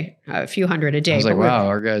a day, a few hundred a day. I was like, wow,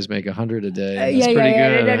 our guys make 100 a day. That's pretty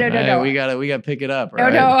good. No. We got to pick it up,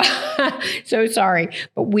 right? No. So sorry.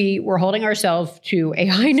 But we were holding ourselves to a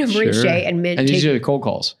high number each day. And these are cold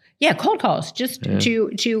calls. Yeah, cold calls, just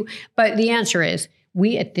to, but the answer is,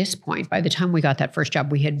 we, at this point, by the time we got that first job,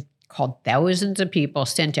 we had called thousands of people,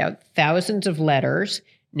 sent out thousands of letters.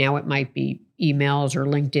 Now it might be emails or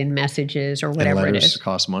LinkedIn messages or whatever it is.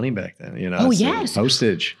 Cost money back then, Oh, yes.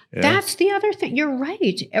 Postage. Yeah. That's the other thing. You're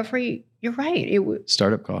right. You're right.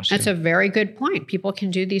 Startup costs. That's a very good point. People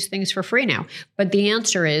can do these things for free now. But the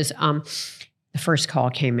answer is the first call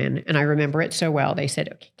came in, and I remember it so well. They said,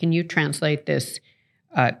 okay, can you translate this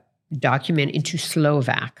document into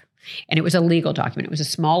Slovak? And it was a legal document. It was a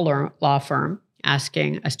small law firm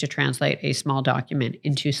asking us to translate a small document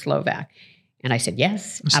into Slovak. And I said,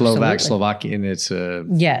 yes, absolutely. Slovakian, it's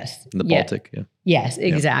yes, in the Baltic. Yeah. Yes,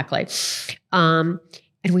 exactly. And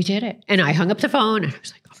we did it. And I hung up the phone and I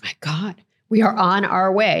was like, oh my God, we are on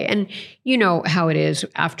our way. And you know how it is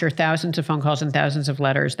after thousands of phone calls and thousands of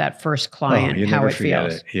letters, that first client, how it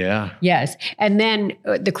feels. It. Yeah. Yes. And then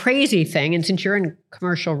the crazy thing, and since you're in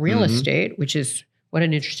commercial real estate, which is what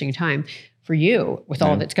an interesting time for you with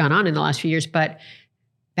all that's gone on in the last few years, but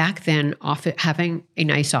back then, having a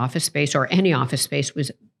nice office space or any office space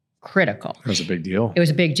was critical. It was a big deal. It was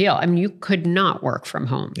a big deal. I mean, you could not work from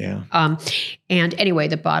home. Yeah. And anyway,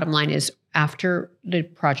 the bottom line is after the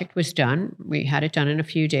project was done, we had it done in a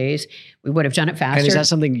few days. We would have done it faster. And is that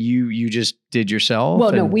something you just did yourself?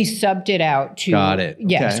 Well, no, we subbed it out to. Got it.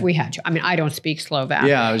 Yes, we had to. I mean, I don't speak Slovak.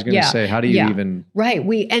 Yeah, I was going to say, how do you even? Right.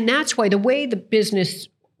 And that's why the way the business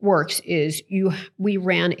works is we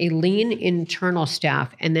ran a lean internal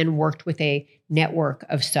staff and then worked with a network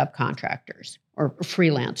of subcontractors or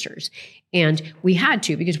freelancers. And we had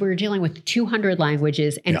to because we were dealing with 200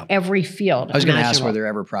 languages and every field. I was going to ask, were there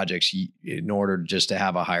ever projects in order just to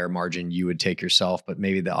have a higher margin you would take yourself, but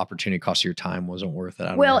maybe the opportunity cost of your time wasn't worth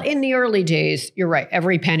it? Well, in the early days, you're right.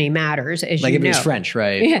 Every penny matters, as like you know. Like if it was French,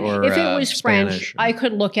 right? Yeah. Or, if it was Spanish, French, I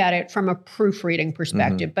could look at it from a proofreading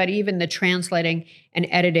perspective, but even the translating and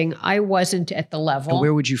editing, I wasn't at the level. And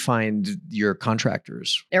where would you find your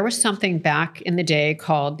contractors? There was something back in the day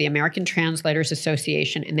called the American Translators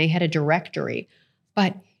Association, and they had a directory,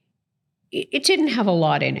 but it didn't have a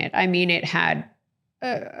lot in it. I mean, it had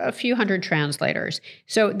a few hundred translators.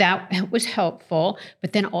 So that was helpful.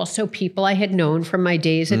 But then also people I had known from my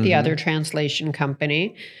days at the other translation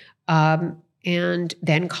company. And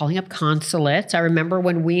then calling up consulates. I remember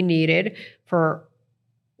when we needed, for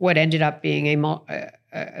what ended up being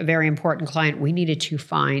a very important client, we needed to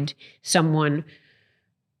find someone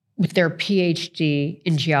with their PhD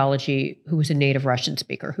in geology who was a native Russian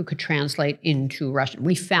speaker who could translate into Russian.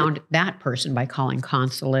 We found that person by calling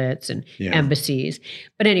consulates and embassies.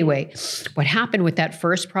 But anyway, what happened with that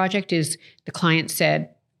first project is the client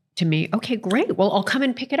said to me, okay, great. Well, I'll come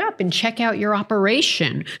and pick it up and check out your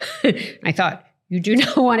operation. I thought, you do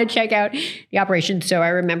not want to check out the operation. So I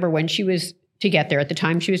remember when she was to get there, at the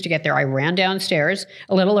time she was to get there, I ran downstairs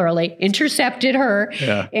a little early, intercepted her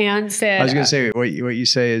and said— I was going to say, what you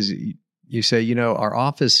say is, you say, our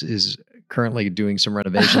office is currently doing some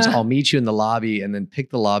renovations. I'll meet you in the lobby and then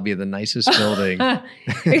pick the lobby of the nicest building.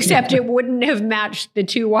 Except it wouldn't have matched the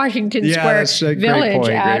 2 Washington Square Village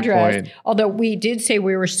address. Although we did say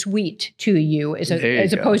we were suite to you as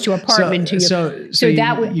opposed to apartment to you. So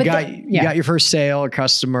that you got your first sale, a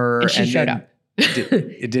customer. And she showed up.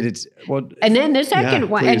 Did it well? And then the second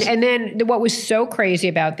one, and then what was so crazy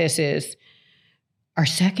about this is our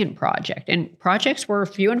second project. And projects were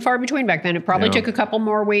few and far between back then. It probably took a couple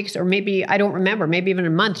more weeks, or maybe, I don't remember, maybe even a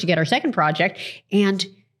month to get our second project. And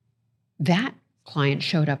that client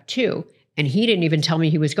showed up too. And he didn't even tell me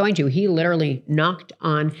he was going to. He literally knocked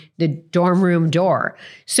on the dorm room door.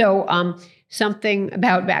 So something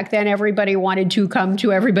about back then, everybody wanted to come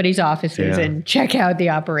to everybody's offices and check out the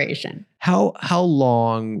operation. How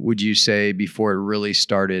long would you say before it really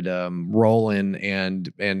started rolling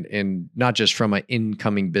and not just from an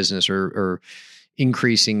incoming business or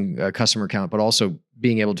increasing customer count, but also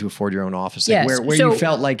being able to afford your own office? Like where you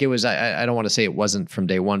felt like it was, I don't want to say it wasn't from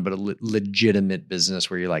day one, but a legitimate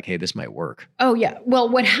business where you're like, hey, this might work. Oh, yeah. Well,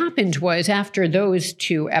 what happened was after those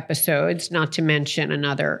 2 episodes, not to mention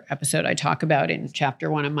another episode I talk about in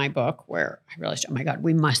chapter 1 of my book, where I realized, oh my God,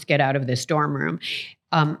 we must get out of this dorm room.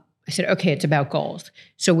 I said, okay, it's about goals.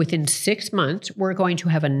 So within 6 months, we're going to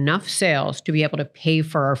have enough sales to be able to pay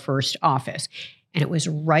for our first office. And it was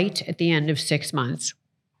right at the end of 6 months.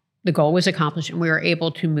 The goal was accomplished and we were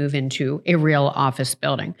able to move into a real office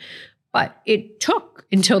building. But it took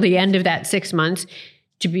until the end of that 6 months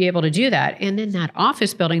to be able to do that. And then that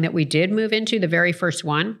office building that we did move into, the very first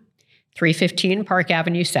one, 315 Park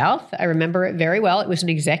Avenue South. I remember it very well. It was an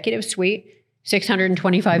executive suite.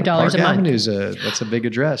 $625 Park a month. Avenue's that's a big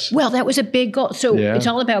address. Well, that was a big goal. So it's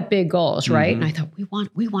all about big goals, right? And I thought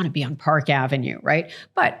we want to be on Park Avenue, right?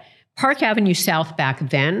 But Park Avenue South back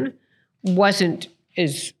then wasn't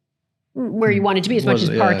as where you wanted to be as much as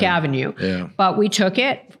Park Avenue. Yeah. But we took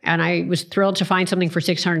it, and I was thrilled to find something for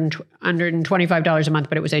 $625 a month,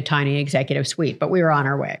 but it was a tiny executive suite, but we were on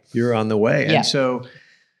our way. You were on the way. Yeah. And so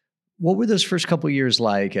what were those first couple of years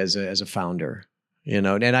like as a founder? And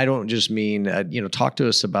I don't just mean, talk to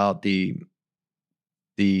us about the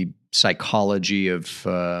psychology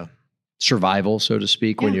of survival, so to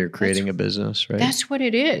speak, when you're creating a business, right? That's what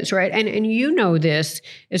it is, right? And you know this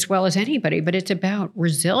as well as anybody, but it's about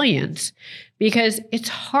resilience because it's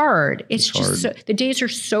hard. It's just hard. The days are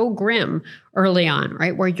so grim early on,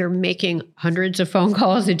 right? Where you're making hundreds of phone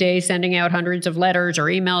calls a day, sending out hundreds of letters or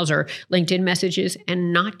emails or LinkedIn messages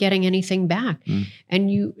and not getting anything back.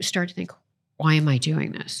 And you start to think, why am I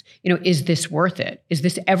doing this? Is this worth it? Is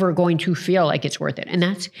this ever going to feel like it's worth it? And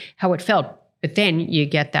that's how it felt. But then you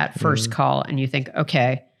get that first call and you think,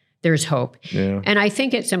 okay, there's hope. Yeah. And I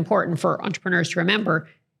think it's important for entrepreneurs to remember,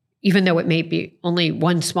 even though it may be only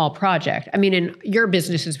one small project. I mean, in your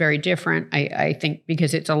business is very different, I think,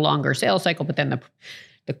 because it's a longer sales cycle, but then the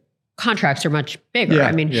contracts are much bigger.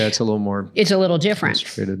 Yeah. It's a little more. It's a little different.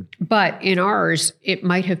 Concentrated. But in ours, it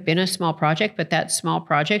might have been a small project, but that small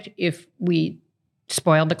project, if we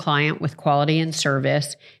spoiled the client with quality and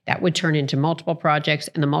service, that would turn into multiple projects,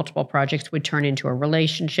 and the multiple projects would turn into a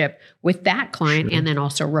relationship with that client, and then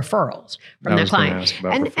also referrals from that client. Ask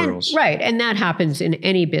about referrals. And that happens in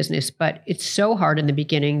any business, but it's so hard in the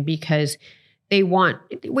beginning because we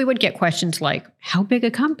would get questions like, how big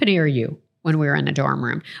a company are you, when we were in the dorm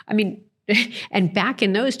room? I mean, and back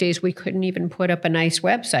in those days, we couldn't even put up a nice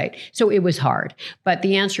website. So it was hard. But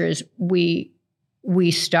the answer is we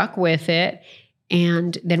stuck with it.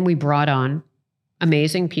 And then we brought on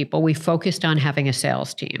amazing people. We focused on having a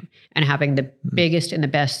sales team and having the biggest and the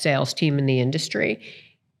best sales team in the industry.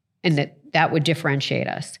 And that would differentiate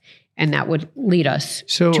us. And that would lead us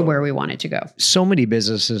to where we wanted to go. So many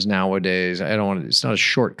businesses nowadays, it's not a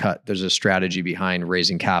shortcut. There's a strategy behind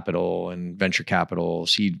raising capital and venture capital,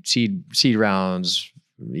 seed rounds,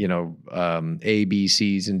 A, B,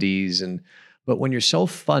 C's, and D's. But when you're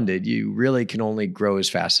self-funded, you really can only grow as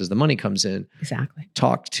fast as the money comes in. Exactly.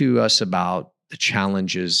 Talk to us about the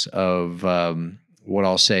challenges of what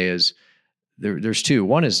I'll say is there's two.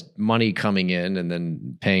 One is money coming in and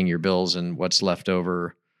then paying your bills and what's left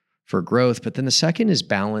over for growth. But then the second is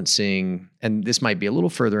balancing, and this might be a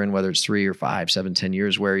little further in, whether it's 3 or 5, 7, 10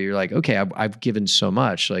 years, where you're like, okay, I've given so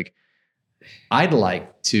much. Like, I'd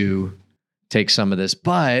like to take some of this,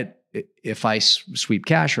 but if I sweep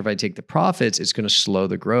cash or if I take the profits, it's going to slow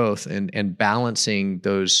the growth, and balancing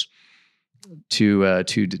those two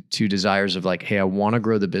desires of like, hey, I want to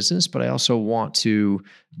grow the business, but I also want to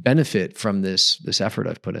benefit from this effort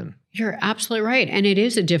I've put in. You're absolutely right. And it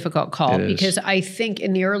is a difficult call because I think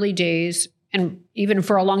in the early days, and even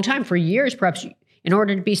for a long time, for years, perhaps, in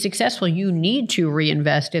order to be successful, you need to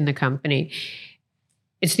reinvest in the company.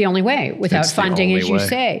 It's the only way without funding, as you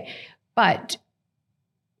say. But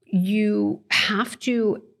you have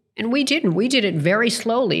to, and we didn't. We did it very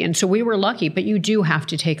slowly. And so we were lucky, but you do have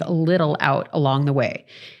to take a little out along the way.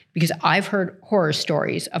 Because I've heard horror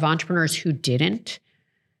stories of entrepreneurs who didn't.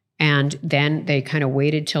 And then they kind of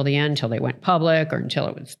waited till the end, till they went public, or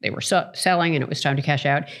until they were selling and it was time to cash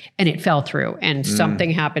out. And it fell through. And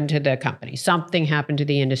something happened to the company. Something happened to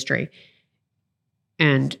the industry.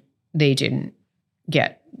 And they didn't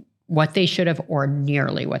get what they should have, or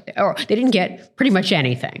nearly what they didn't get pretty much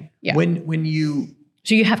anything. Yeah.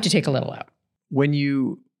 So you have to take a little out. When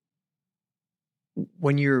you're,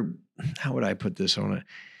 how would I put this on it?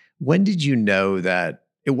 When did you know that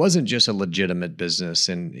it wasn't just a legitimate business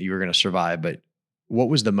and you were going to survive, but what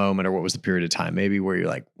was the moment or what was the period of time maybe where you're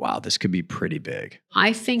like, wow, this could be pretty big?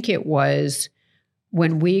 I think it was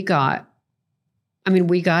when we got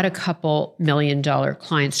a couple $1 million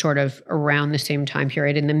clients sort of around the same time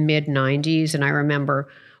period in the mid 90s. And I remember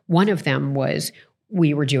one of them was,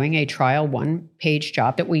 we were doing a trial 1-page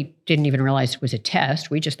job that we didn't even realize was a test.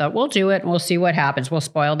 We just thought, we'll do it and we'll see what happens. We'll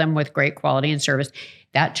spoil them with great quality and service.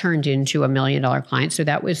 That turned into a $1 million client. So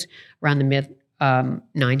that was around the mid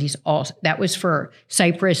 90s. Also, that was for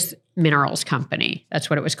Cyprus Minerals Company. That's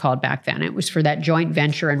what it was called back then. It was for that joint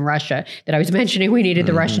venture in Russia that I was mentioning. We needed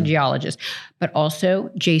the Russian geologist. But also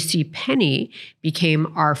JCPenney became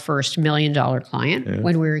our first $1 million client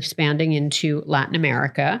when we were expanding into Latin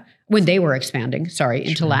America. When they were expanding,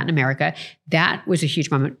 into Latin America. That was a huge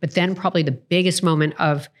moment. But then probably the biggest moment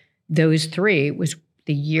of those three was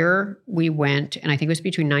the year we went, and I think it was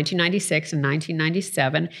between 1996 and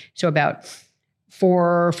 1997. So about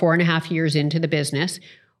 4.5 years into the business,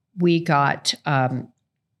 we got a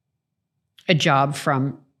job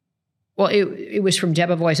from, it was from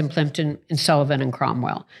Debevoise and Plimpton and Sullivan and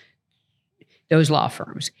Cromwell those law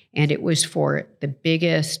firms. And it was for the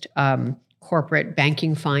biggest corporate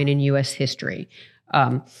banking fine in U.S. history.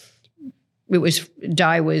 Dye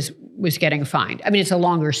was getting fined. I mean, it's a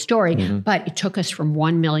longer story, but it took us from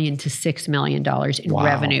 $1 million to $6 million in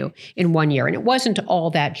revenue in 1 year. And it wasn't all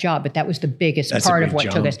that job, but that was the biggest part of what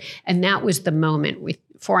took us. And that was the moment with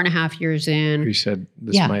 4.5 years in. You said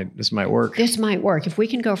this might work. This might work. If we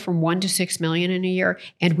can go from 1 to 6 million in a year,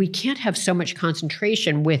 and we can't have so much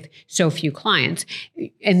concentration with so few clients.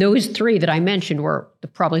 And those three that I mentioned were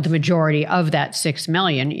probably the majority of that 6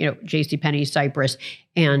 million, JCPenney, Cypress,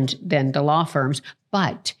 and then the law firms.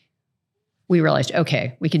 But we realized,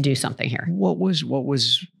 okay, we can do something here. What was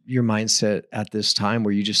your mindset at this time?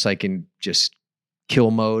 Were you just like in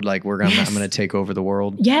kill mode, like I'm going to take over the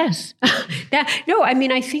world? Yes.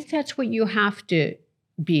 I think that's what you have to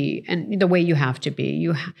be, and the way you have to be.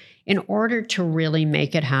 In order to really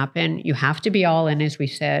make it happen, you have to be all in, as we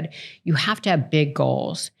said. You have to have big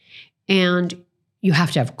goals, and you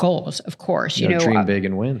have to have goals, of course. Dream big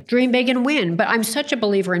and win. Dream big and win. But I'm such a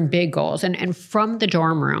believer in big goals, and from the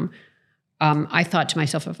dorm room, I thought to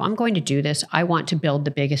myself, if I'm going to do this, I want to build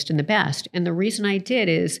the biggest and the best. And the reason I did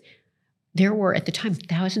is, there were, at the time,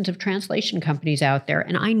 thousands of translation companies out there.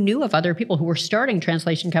 And I knew of other people who were starting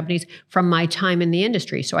translation companies from my time in the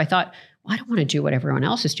industry. So I thought, well, I don't want to do what everyone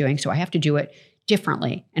else is doing. So I have to do it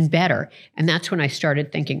differently and better. And that's when I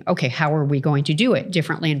started thinking, okay, how are we going to do it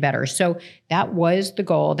differently and better? So that was the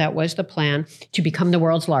goal. That was the plan, to become the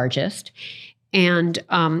world's largest. And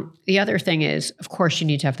the other thing is, of course, you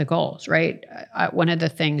need to have the goals, right? One of the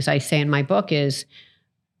things I say in my book is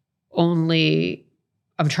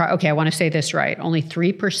I want to say this right. Only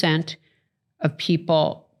 3% of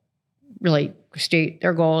people really state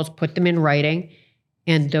their goals, put them in writing,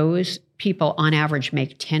 and those people on average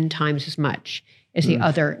make 10 times as much as the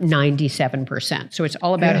other 97%. So it's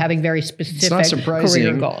all about having very specific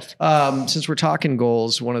career goals. Since we're talking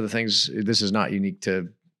goals, one of the things, this is not unique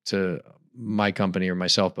to my company or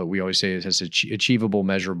myself, but we always say it has achievable,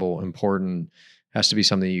 measurable, important. Has to be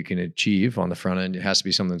something you can achieve on the front end. It has to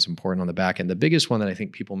be something that's important on the back end. The biggest one that I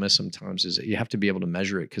think people miss sometimes is that you have to be able to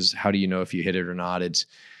measure it, because how do you know if you hit it or not? It's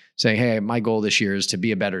saying, hey, my goal this year is to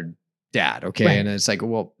be a better dad. Okay. Right. And it's like,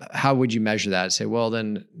 well, how would you measure that? I'd say, well,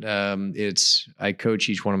 then I coach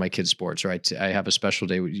each one of my kids' sports, or I have a special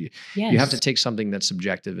day. You have to take something that's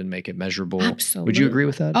subjective and make it measurable. Absolutely. Would you agree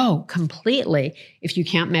with that? Oh, completely. If you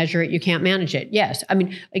can't measure it, you can't manage it. Yes. I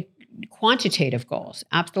mean, quantitative goals,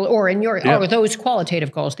 absolutely, or those qualitative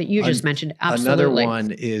goals that you just mentioned, absolutely. Another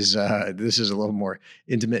one is this is a little more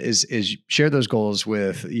intimate. Is share those goals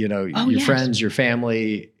with your friends, your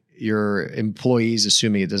family, your employees,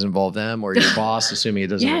 assuming it doesn't involve them, or your boss, assuming it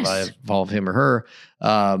doesn't involve him or her.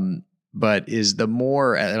 But is the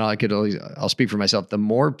more, and I'll speak for myself, the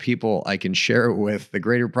more people I can share it with, the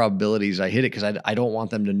greater probabilities I hit it, because I don't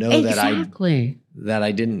want them to know that I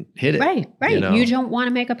didn't hit it. Right. You don't want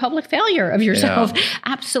to make a public failure of yourself. Yeah.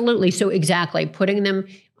 Absolutely. So exactly, putting them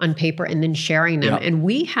on paper and then sharing them. Yeah. And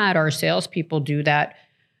we had our salespeople do that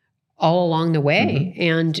all along the way. Mm-hmm.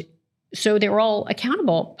 And so they were all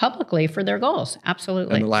accountable publicly for their goals.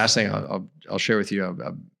 Absolutely. And the last thing I'll share with you,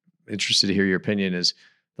 I'm interested to hear your opinion, is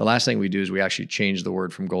the last thing we do is we actually change the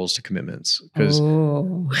word from goals to commitments. Because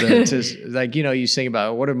you think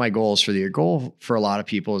about, what are my goals for the year? Goal for a lot of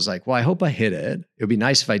people is like, well, I hope I hit it. It would be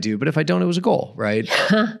nice if I do, but if I don't, it was a goal, right?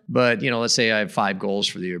 But let's say I have 5 goals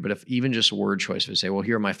for the year, but if even just a word choice would say, well,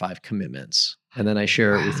 here are my 5 commitments. And then I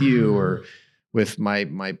share it with you, or with my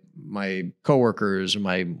coworkers, or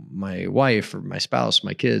my wife, or my spouse,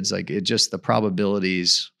 my kids. Like, it just, the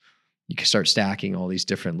probabilities, you can start stacking all these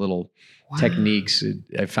different little techniques.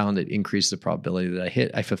 I found it increased the probability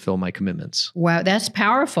that I fulfill my commitments. Wow, that's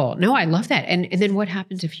powerful. No, I love that. And then what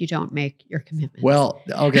happens if you don't make your commitments? Well,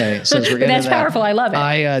 okay, since we're getting that's powerful. I love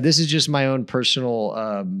it. This is just my own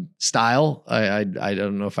personal style. I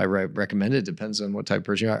don't know if I recommend it. Depends on what type of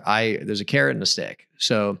person you are. There's a carrot and a stick.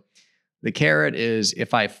 So the carrot is,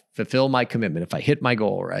 if I fulfill my commitment, if I hit my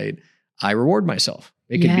goal, right, I reward myself.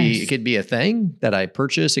 It could be a thing that I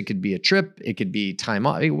purchase. It could be a trip. It could be time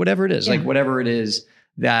off, whatever it is, like whatever it is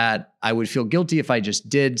that I would feel guilty if I just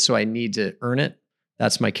did. So I need to earn it.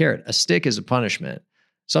 That's my carrot. A stick is a punishment.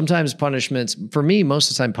 Sometimes punishments, for me,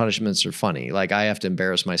 most of the time punishments are funny. Like, I have to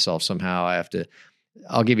embarrass myself somehow.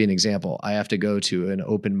 I'll give you an example. I have to go to an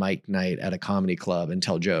open mic night at a comedy club and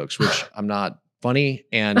tell jokes, which I'm not funny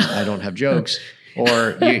and I don't have jokes,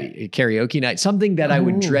 or karaoke night, something that I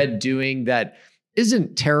would dread doing that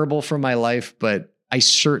isn't terrible for my life, but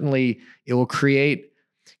it will create,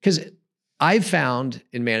 because I've found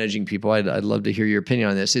in managing people, I'd love to hear your opinion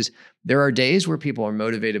on this, is there are days where people are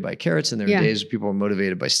motivated by carrots and there are days where people are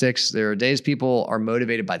motivated by sticks. There are days people are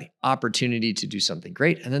motivated by the opportunity to do something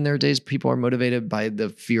great. And then there are days people are motivated by the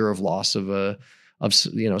fear of loss of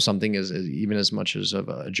something as even as much as of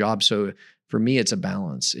a job. So for me, it's a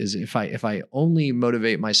balance. Is if I only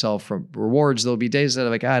motivate myself from rewards, there'll be days that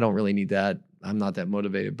I'm like, I don't really need that. I'm not that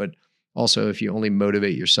motivated. But also, if you only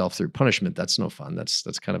motivate yourself through punishment, that's no fun. That's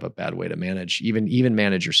kind of a bad way to manage, even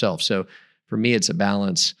manage yourself. So for me, it's a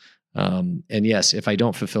balance. And yes, if I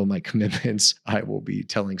don't fulfill my commitments, I will be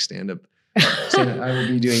telling stand-up. I will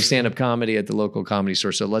be doing stand-up comedy at the local comedy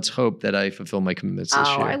store. So let's hope that I fulfill my commitments this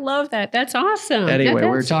year. Oh, I love that. That's awesome. Anyway,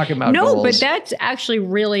 we're talking about goals. But that's actually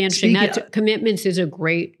really interesting. Commitments is a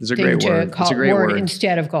great thing to call word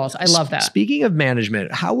instead of goals. I love that. Speaking of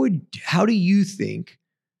management, how do you think,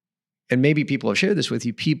 and maybe people have shared this with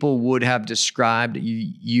you, people would have described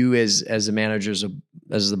you as a manager,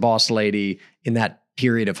 as the boss lady in that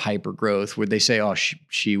period of hyper growth? Would they say, oh,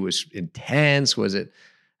 she was intense? Was it,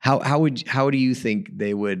 how do you think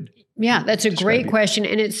they would? Yeah, that's a great question.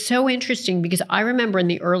 And it's so interesting because I remember in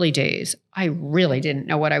the early days, I really didn't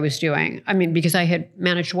know what I was doing. I mean, because I had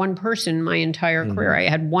managed one person my entire career. I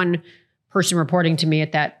had one person reporting to me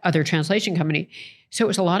at that other translation company. So it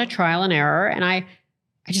was a lot of trial and error. And I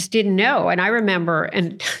just didn't know. And I remember,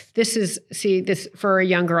 and this for a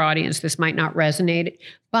younger audience, this might not resonate,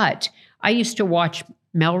 but I used to watch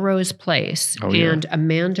Melrose Place and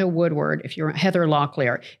Amanda Woodward, Heather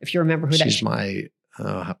Locklear, if you remember who She's my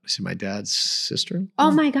dad's sister.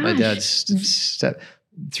 Oh my gosh. My dad's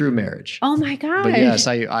through marriage. Oh my gosh. But yes,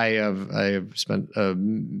 I have spent a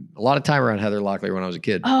lot of time around Heather Locklear when I was a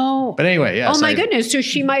kid. Oh. But anyway, yes. Oh my goodness. So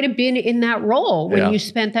she might have been in that role when you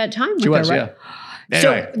spent that time with her, right? Yeah.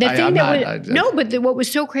 Anyway, so the thing what was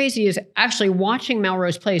so crazy is actually watching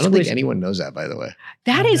Melrose Place. I don't think anyone knows that, by the way.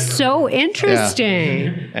 That is so interesting.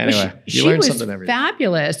 Yeah. Anyway, she learn was something every day.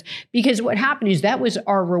 Fabulous because what happened is that was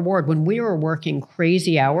our reward when we were working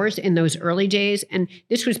crazy hours in those early days. And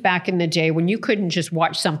this was back in the day when you couldn't just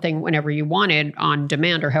watch something whenever you wanted on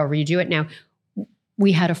demand or however you do it now.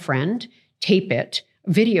 We had a friend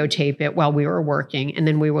videotape it while we were working, and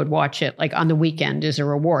then we would watch it like on the weekend as a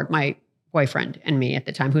reward. My boyfriend and me at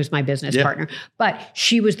the time, who was my business partner, but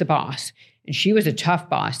she was the boss and she was a tough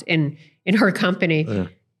boss in her company.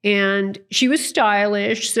 And she was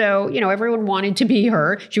stylish. So, everyone wanted to be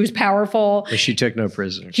her. She was powerful. But she took no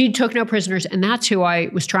prisoners. And that's who I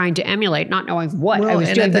was trying to emulate, not knowing what I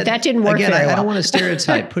was doing, but that didn't work very well. I don't want to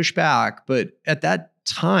stereotype, push back, but at that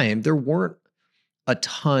time, there weren't a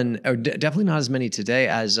ton, or definitely not as many today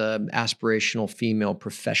as aspirational female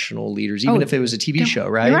professional leaders, even if it was a TV show,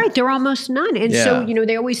 right? You're right. There are almost none. And so,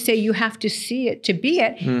 they always say you have to see it to be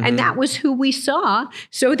it. And that was who we saw.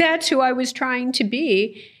 So that's who I was trying to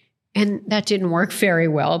be. And that didn't work very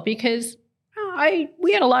well because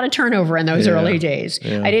we had a lot of turnover in those early days.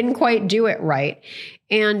 Yeah. I didn't quite do it right.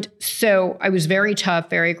 And so I was very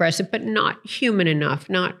tough, very aggressive, but not human enough,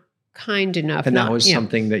 not kind enough. And that was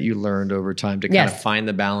something that you learned over time to kind of find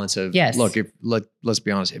the balance of, look, let's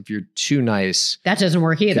be honest, if you're too nice, that doesn't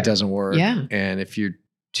work either. It doesn't work. Yeah. And if you're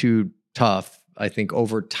too tough, I think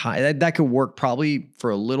over time, that could work probably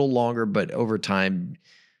for a little longer, but over time,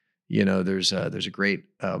 there's a great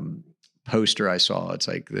poster I saw. It's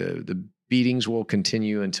like the beatings will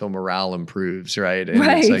continue until morale improves, right? And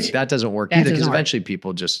it's like, that doesn't work either because eventually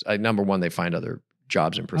people just, number one, they find other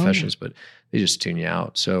jobs and professions, but they just tune you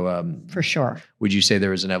out. So for sure. Would you say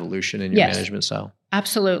there was an evolution in your management style?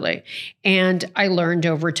 Absolutely. And I learned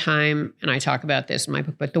over time, and I talk about this in my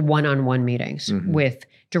book, but the one-on-one meetings with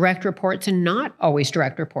direct reports and not always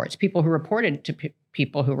direct reports, people who reported to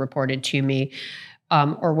people who reported to me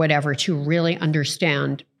or whatever, to really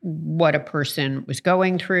understand what a person was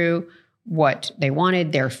going through, what they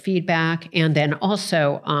wanted, their feedback, and then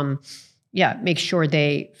also, make sure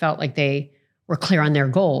they felt like they were clear on their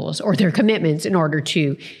goals or their commitments in order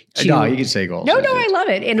to no, you can say goals. No, I love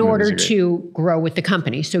it. In order to grow with the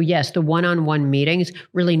company. So yes, the one-on-one meetings,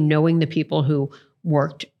 really knowing the people who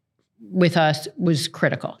worked with us was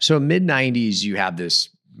critical. So mid-90s, you have this,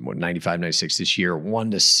 95, 96 this year,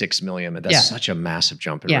 1 to 6 million. That's such a massive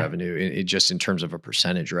jump in revenue, it just in terms of a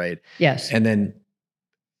percentage, right? Yes. And then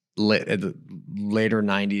later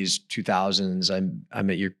 90s, 2000s, I'm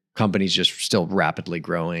at your company's just still rapidly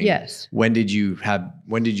growing. Yes. When did you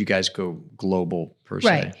guys go global per se?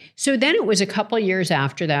 Right. So then it was a couple of years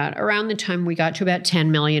after that, around the time we got to about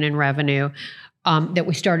 10 million in revenue, that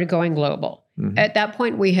we started going global. At that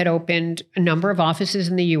point, we had opened a number of offices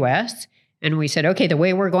in the US, and we said, okay, the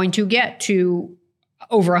way we're going to get to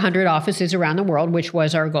over 100 offices around the world, which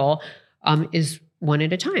was our goal, Mm-hmm. is one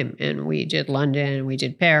at a time. And we did London, we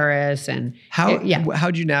did Paris, and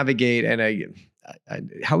how'd you navigate? And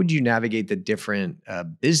how would you navigate the different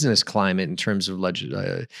business climate in terms of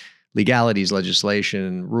legalities,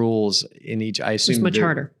 legislation, rules in each? I assume it's much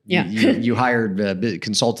harder. Yeah. You hired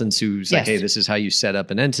consultants who say, Yes. hey, this is how you set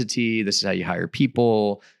up an entity. This is how you hire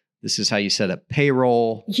people. This is how you set up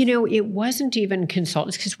payroll. It wasn't even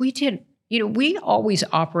consultants because we always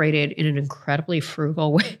operated in an incredibly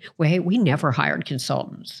frugal way. We never hired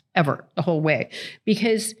consultants ever the whole way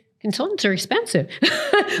because consultants are expensive.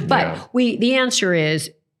 But the answer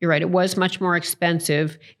is, you're right, it was much more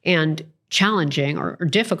expensive and challenging or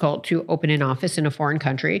difficult to open an office in a foreign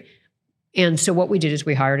country. And so what we did is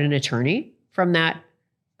we hired an attorney from that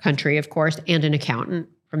country, of course, and an accountant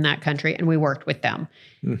from that country, and we worked with them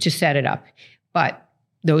to set it up. But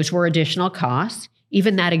those were additional costs.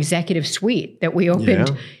 Even that executive suite that we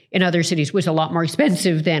opened in other cities was a lot more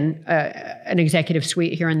expensive than an executive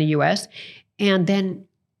suite here in the US. And then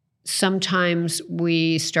sometimes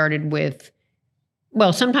we started with,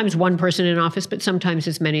 sometimes one person in office, but sometimes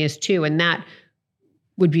as many as two. And that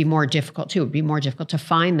would be more difficult too. It would be more difficult to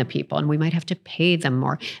find the people, and we might have to pay them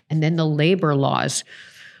more. And then the labor laws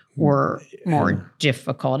were more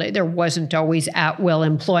difficult. There wasn't always at-will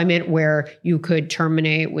employment where you could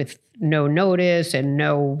terminate with no notice and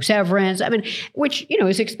no severance. I mean, which,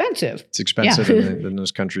 is expensive. It's expensive. Yeah. And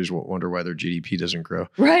those countries wonder why their GDP doesn't grow.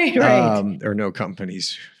 Right. Or no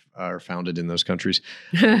companies are founded in those countries.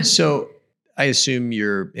 So I assume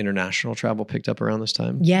your international travel picked up around this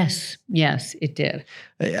time? Yes, it did.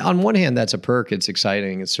 On one hand, that's a perk. It's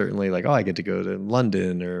exciting. It's certainly like, I get to go to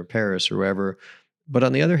London or Paris or wherever. But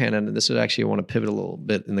on the other hand, and this is actually, I want to pivot a little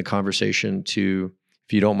bit in the conversation to,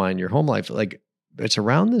 if you don't mind, your home life. Like, it's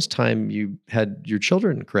around this time you had your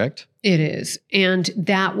children, correct? It is. And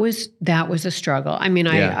that was a struggle. I mean,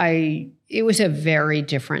 it was a very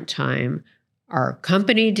different time. Our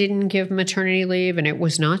company didn't give maternity leave, and it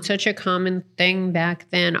was not such a common thing back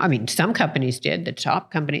then. I mean, some companies did,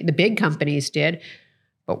 the big companies did,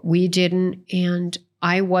 but we didn't. And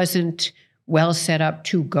I wasn't well set up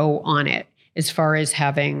to go on it as far as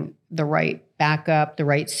having the right backup, the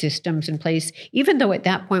right systems in place. Even though at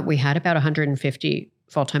that point we had about 150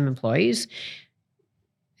 full-time employees,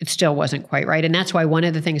 it still wasn't quite right. And that's why one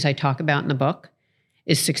of the things I talk about in the book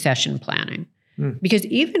is succession planning. Because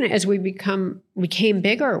even as we became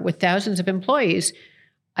bigger with thousands of employees,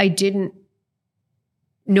 I didn't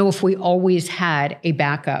know if we always had a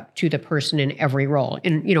backup to the person in every role,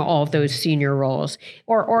 in all of those senior roles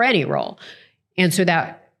or any role. And so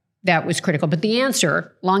that was critical. But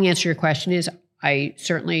long answer to your question is, I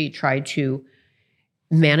certainly tried to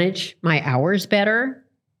manage my hours better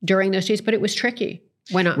during those days, but it was tricky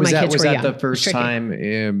when my kids were young. Was that the first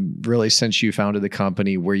time, really, since you founded the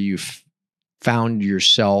company, where you found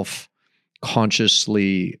yourself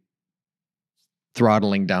consciously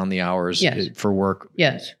throttling down the hours for work?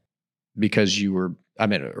 Yes. Because you were,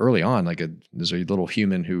 early on, there's a little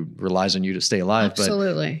human who relies on you to stay alive.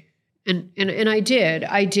 Absolutely. And I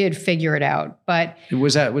did figure it out, but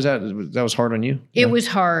that was hard on you? It was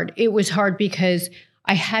hard. It was hard because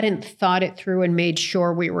I hadn't thought it through and made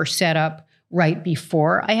sure we were set up right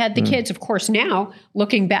before I had the kids. Of course, now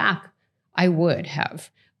looking back, I would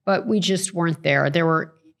have, but we just weren't there. There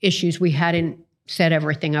were issues. We hadn't set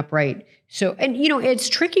everything up right. So, and it's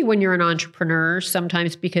tricky when you're an entrepreneur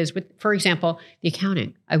sometimes because for example, the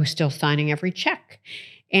accounting, I was still signing every check.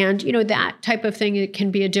 And, that type of thing, it can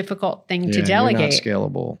be a difficult thing to delegate. You're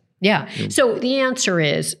not scalable. Yeah. So the answer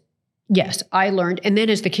is, yes, I learned. And then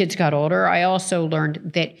as the kids got older, I also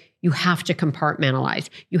learned that you have to compartmentalize.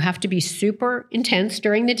 You have to be super intense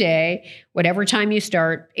during the day, whatever time you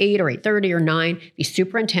start, 8 or 8:30 or 9, be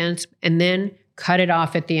super intense, and then cut it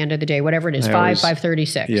off at the end of the day, whatever it is,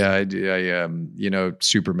 5:36. Yeah.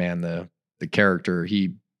 Superman, the character,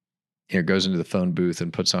 he goes into the phone booth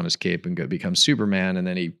and puts on his cape and becomes Superman. And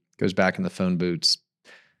then he goes back in the phone booths,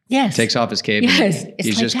 takes off his cape. Yes,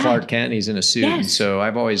 he's just that. Clark Kent. And he's in a suit. Yes. And so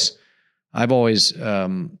I've always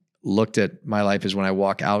looked at my life as when I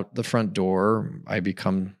walk out the front door, I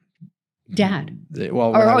become Dad. The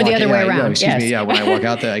other way around. Excuse me. Yeah. When I walk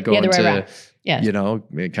out there, I go into,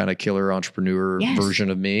 a kind of killer entrepreneur version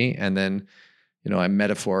of me. And then, I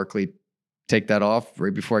metaphorically take that off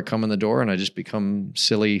right before I come in the door, and I just become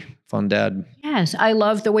silly, fun dad. Yes, I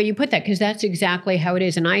love the way you put that because that's exactly how it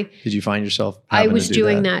is. And did you find yourself? I was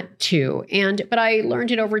doing that too, but I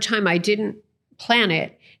learned it over time. I didn't plan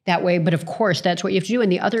it that way, but of course, that's what you have to do.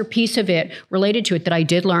 And the other piece of it related to it that I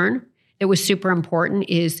did learn that was super important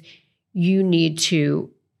is you need to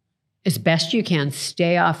as best you can,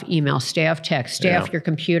 stay off email, stay off text, stay off your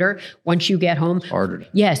computer once you get home. Harder.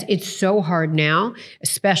 Yes, it's so hard now,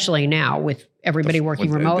 especially now with everybody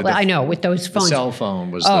working remotely. I know, with those phones. The cell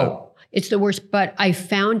phone was it's the worst. But I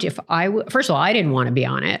found first of all, I didn't want to be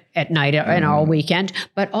on it at night and all weekend,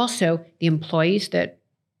 but also the employees that,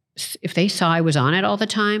 if they saw I was on it all the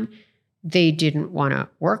time, they didn't want to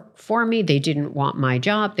work for me. They didn't want my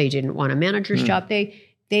job. They didn't want a manager's job.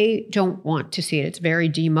 They don't want to see it. It's very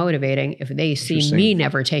demotivating if they see me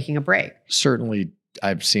never taking a break. Certainly,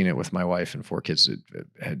 I've seen it with my wife and 4 kids that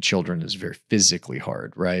had children. Is very physically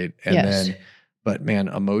hard, right? And then, but man,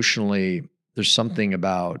 emotionally, there's something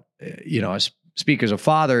about, I speak as a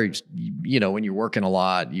father, when you're working a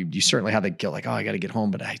lot, you certainly have that guilt, like, oh, I got to get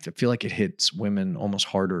home. But I feel like it hits women almost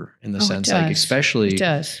harder in the sense, like, especially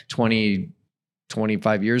 20,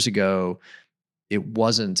 25 years ago, it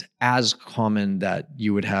wasn't as common that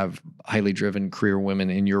you would have highly driven career women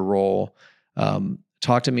in your role.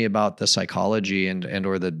 Talk to me about the psychology and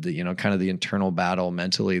or the kind of the internal battle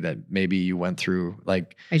mentally that maybe you went through,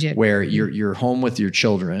 like I did, where you're home with your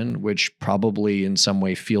children, which probably in some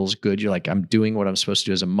way feels good. You're like, I'm doing what I'm supposed to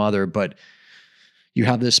do as a mother, but you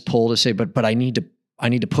have this pull to say, but I need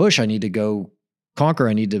to push, I need to go conquer,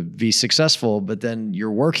 I need to be successful, but then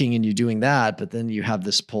you're working and you're doing that, but then you have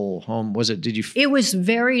this pull home. It was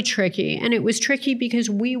very tricky. And it was tricky because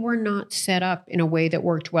we were not set up in a way that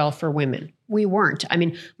worked well for women. We weren't. I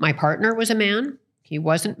mean, my partner was a man. He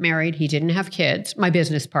wasn't married. He didn't have kids, my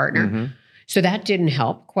business partner. So that didn't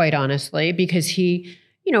help, quite honestly, because he,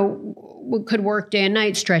 could work day and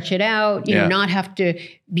night, stretch it out, not have to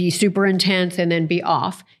be super intense and then be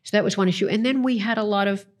off. So that was one issue. And then we had a lot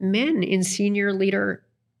of men in senior leader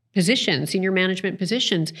positions, senior management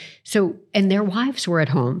positions. So, and their wives were at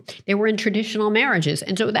home. They were in traditional marriages.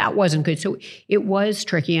 And so that wasn't good. So it was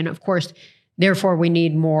tricky. And of course, therefore, we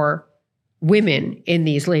need more women in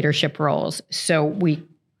these leadership roles so we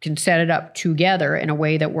can set it up together in a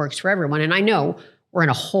way that works for everyone. And I know we're in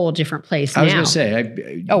a whole different place now. I was going to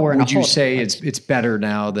say, would you say it's better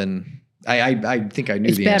now than, I think I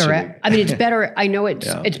knew the answer. I mean, it's better. I know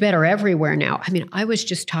it's better everywhere now. I mean, I was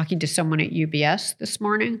just talking to someone at UBS this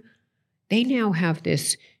morning. They now have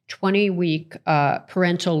this 20-week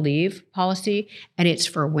parental leave policy, and it's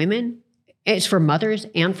for women, it's for mothers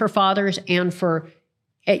and for fathers and for,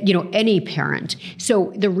 any parent.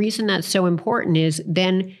 So the reason that's so important is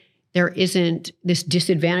then there isn't this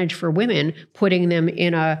disadvantage for women putting them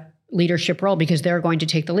in a leadership role because they're going to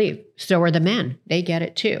take the leave. So are the men. They get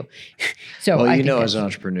it too. So as an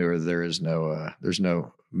entrepreneur, there's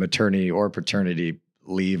no maternity or paternity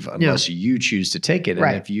leave unless you choose to take it.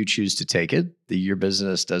 And if you choose to take it, your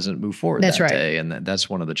business doesn't move forward that day. And that's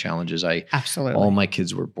one of the challenges. Absolutely. All my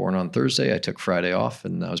kids were born on Thursday. I took Friday off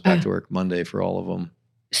and I was back to work Monday for all of them.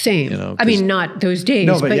 Same. I mean, not those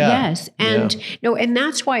days, but yes. And and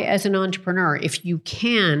that's why as an entrepreneur, if you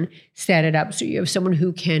can set it up so you have someone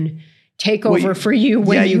who can take over for you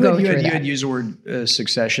when you go through that. You had used the word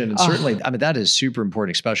succession. And certainly, I mean, that is super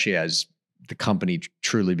important, especially as the company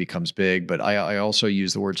truly becomes big. But I also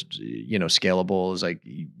use the words, scalable is like,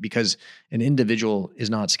 because an individual is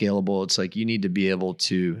not scalable. It's like, you need to be able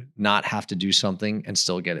to not have to do something and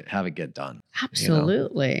still have it get done.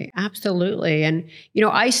 Absolutely. Absolutely. And,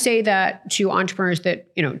 I say that to entrepreneurs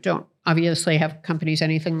that, don't obviously have companies,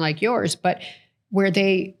 anything like yours, but where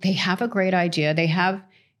they have a great idea, they have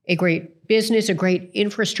a great business, a great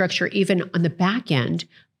infrastructure, even on the back end,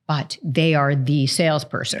 but they are the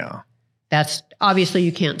salesperson. Yeah. That's obviously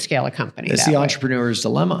you can't scale a company. It's the entrepreneur's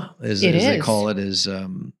dilemma, as they call it, is,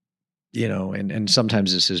 and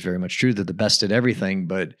sometimes this is very much true that the best at everything,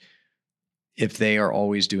 but if they are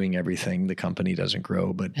always doing everything, the company doesn't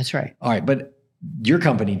grow. But that's right. All right. But your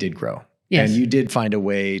company did grow. Yes. And you did find a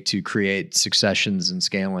way to create successions and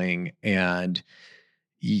scaling. And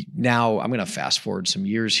now I'm going to fast forward some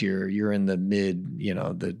years here. You're in the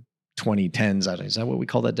the 2010s. Is that what we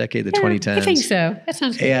call that decade? The 2010s? I think so. That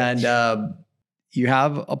sounds good. And you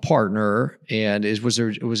have a partner, and was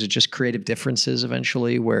it just creative differences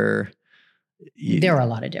eventually where there were a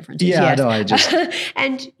lot of differences. Yeah, yes. No, I just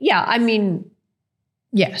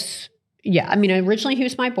yes. Yeah. I mean, originally he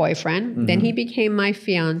was my boyfriend. Mm-hmm. Then he became my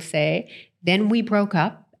fiance. Then we broke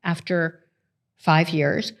up after 5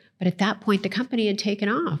 years. But at that point, the company had taken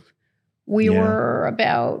off. We were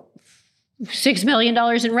about $6 million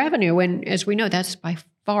in revenue. And as we know, that's by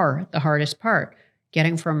far the hardest part,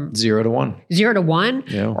 getting from 0 to 1. 0 to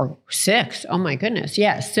 1 or 6. Oh my goodness.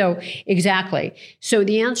 Yes. So exactly. So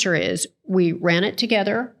the answer is we ran it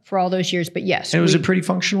together for all those years, but yes. And was it pretty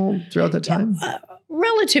functional throughout that time?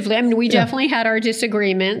 Relatively. I mean, we definitely had our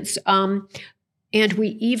disagreements. And we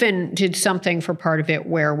even did something for part of it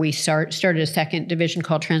where we started a second division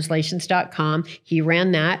called translations.com. He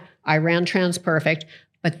ran that. I ran TransPerfect.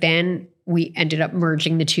 But then we ended up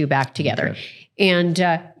merging the two back together. Okay.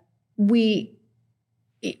 And we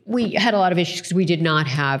had a lot of issues because we did not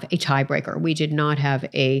have a tiebreaker. We did not have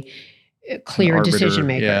a clear decision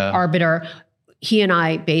maker, arbiter. He and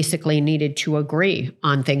I basically needed to agree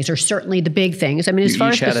on things, or certainly the big things. I mean, as far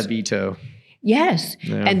as each had a veto. Yes.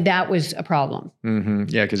 Yeah. And that was a problem. Mm-hmm.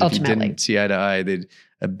 Yeah, because if you didn't see eye to eye, the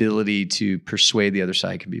ability to persuade the other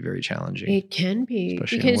side can be very challenging. It can be,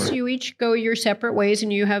 because you each go your separate ways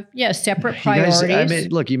and you have, separate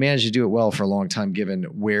priorities. Look, you managed to do it well for a long time, given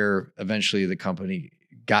where eventually the company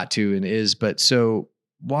got to and is. But so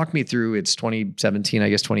walk me through, it's 2017, I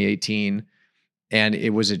guess 2018.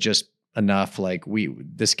 And was it just enough, like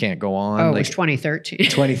this can't go on? Oh, it was 2013.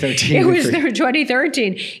 2013. It was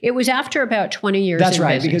 2013. It was after about 20 years. That's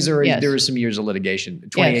right, because there were some years of litigation.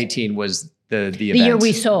 2018 was the event. The year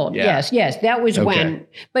we sold. Yeah. Yes. That was when.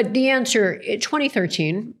 But the answer,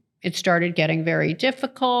 2013, it started getting very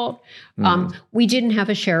difficult. We didn't have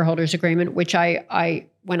a shareholders agreement, which I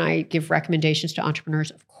when I give recommendations to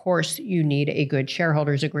entrepreneurs, of course, you need a good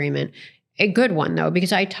shareholders agreement. A good one, though,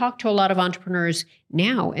 because I talk to a lot of entrepreneurs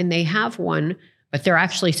now and they have one, but there are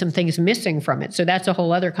actually some things missing from it. So that's a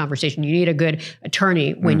whole other conversation. You need a good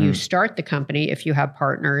attorney when you start the company, if you have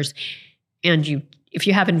partners, and if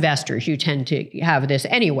you have investors, you tend to have this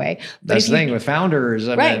anyway. But that's the thing with founders.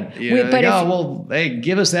 I mean, hey,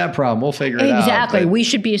 give us that problem. We'll figure it out. Exactly. We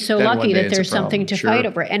should be so lucky that there's something to fight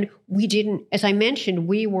over. And we didn't, as I mentioned,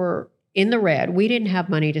 we were in the red. We didn't have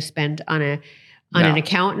money to spend on an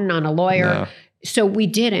accountant, on a lawyer. No. So we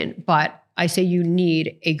didn't. But I say you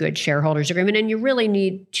need a good shareholders agreement, and you really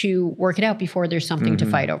need to work it out before there's something to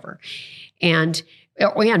fight over. And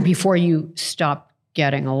before you stop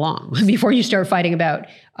getting along, before you start fighting about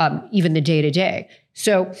even the day-to-day.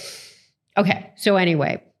 So, okay. So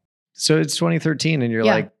anyway. So it's 2013 and you're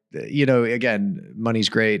like, again, money's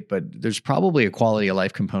great, but there's probably a quality of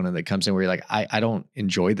life component that comes in where you're like, I don't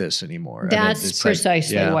enjoy this anymore. That's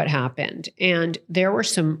precisely what happened. And there were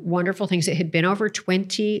some wonderful things. It had been over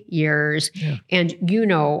 20 years. Yeah. And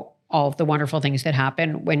all of the wonderful things that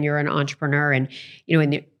happen when you're an entrepreneur. And, in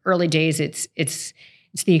the early days, it's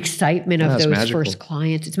the excitement of those first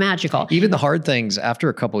clients. It's magical. Even the hard things, after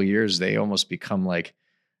a couple of years, they almost become like,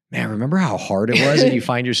 man, remember how hard it was? And you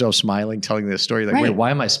find yourself smiling, telling this story. Like, wait,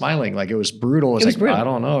 why am I smiling? Like, it was brutal. It's brutal. I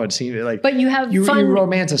don't know. It seemed like, but you have fun. You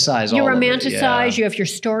romanticize all of it. You romanticize. You have your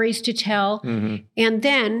stories to tell. Mm-hmm. And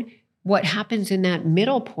then what happens in that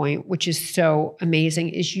middle point, which is so amazing,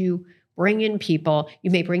 is you bring in people.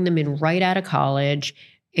 You may bring them in right out of college,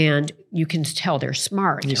 and you can tell they're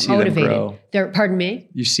smart, they're motivated. Pardon me?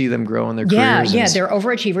 You see them grow in their careers. Yeah, they're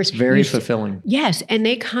overachievers. It's very fulfilling. Yes, and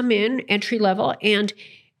they come in entry level, and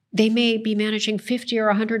they may be managing 50 or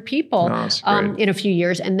 100 people in a few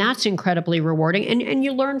years, and that's incredibly rewarding. And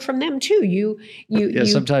you learn from them too.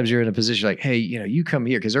 Sometimes you're in a position like, hey, you come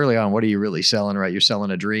here, because early on, what are you really selling, right? You're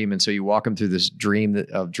selling a dream, and so you walk them through this dream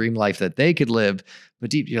life that they could live. But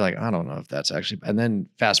deep, you're like, I don't know if that's actually. And then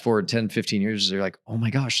fast forward 10, 15 years, they're like, oh my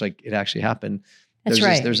gosh, like it actually happened.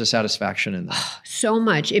 There's a satisfaction in that. So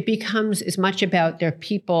much. It becomes as much about their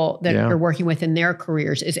people that you're working with in their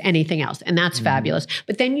careers as anything else. And that's fabulous.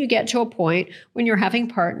 But then you get to a point when you're having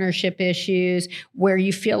partnership issues where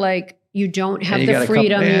you feel like you don't have the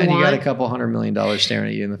freedom you want. You got a couple $100 million staring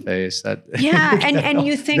at you in the face. And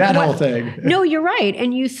you think that whole thing. No, you're right.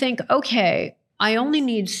 And you think, okay, I only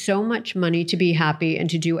need so much money to be happy and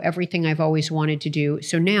to do everything I've always wanted to do.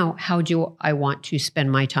 So now how do I want to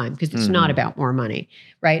spend my time? Because it's not about more money,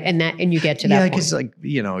 right? And you get to that point. Yeah, because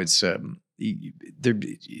it's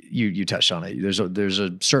you touched on it. There's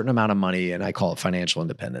a certain amount of money, and I call it financial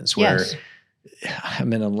independence, where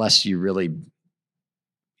unless you really,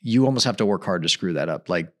 you almost have to work hard to screw that up.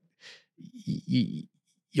 Like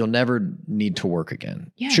you'll never need to work again,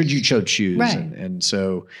 should you so choose. Right. And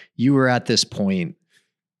so you were at this point,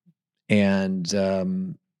 and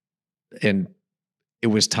it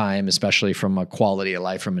was time, especially from a quality of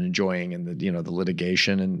life, from enjoying and the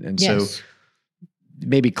litigation. And so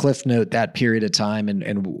maybe cliff note that period of time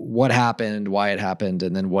and what happened, why it happened,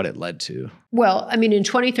 and then what it led to. Well, I mean, in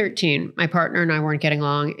 2013, my partner and I weren't getting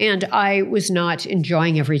along, and I was not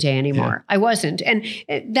enjoying every day anymore. Yeah. I wasn't. And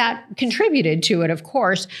that contributed to it, of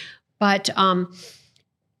course. But, and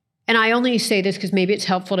I only say this because maybe it's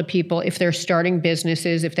helpful to people if they're starting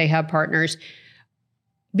businesses, if they have partners.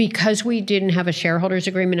 Because we didn't have a shareholders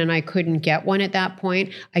agreement and I couldn't get one at that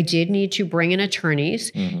point, I did need to bring in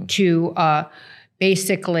attorneys to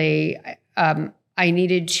basically I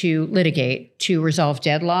needed to litigate to resolve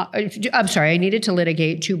deadlock. I needed to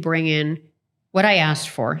litigate to bring in what I asked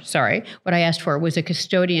for. What I asked for was a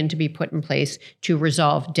custodian to be put in place to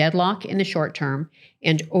resolve deadlock in the short term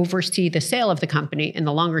and oversee the sale of the company in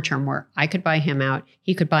the longer term, where I could buy him out,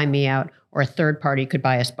 he could buy me out, or a third party could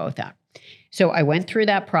buy us both out. So I went through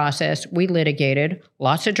that process. We litigated,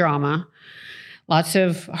 lots of drama, lots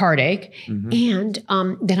of heartache. And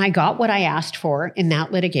then I got what I asked for in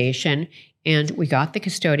that litigation. And we got the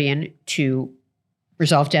custodian to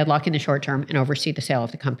resolve deadlock in the short term and oversee the sale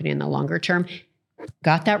of the company in the longer term.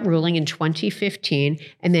 Got that ruling in 2015.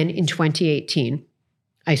 And then in 2018,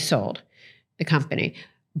 I sold the company.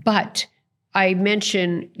 But I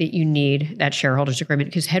mentioned that you need that shareholders agreement,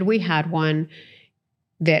 because had we had one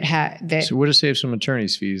that So it would have saved some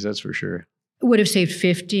attorney's fees, that's for sure. Would have saved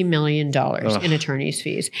 $50 million in attorney's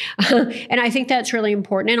fees. And I think that's really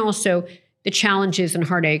important. And also the challenges and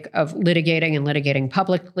heartache of litigating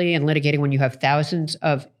publicly and litigating when you have thousands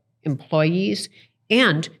of employees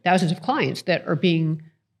and thousands of clients that are being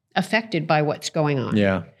affected by what's going on.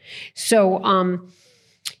 Yeah. So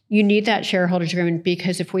you need that shareholders agreement,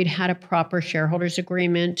 because if we'd had a proper shareholders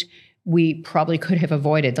agreement, we probably could have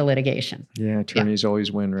avoided the litigation. Yeah, attorneys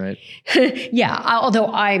always win, right? Yeah, although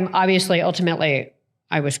ultimately,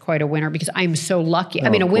 I was quite a winner because I'm so lucky. A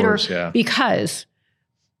winner because,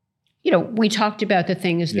 we talked about the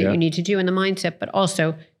things that you need to do in the mindset, but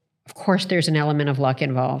also, of course, there's an element of luck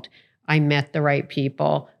involved. I met the right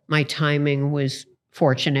people. My timing was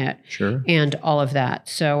fortunate. Sure. And all of that.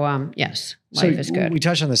 So, yes, life is good. We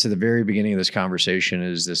touched on this at the very beginning of this conversation,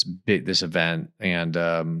 is this event.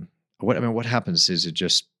 And what happens? Is it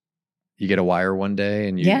just you get a wire one day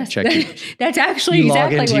and you check? That's actually you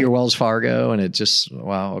exactly log into your Wells Fargo and it just,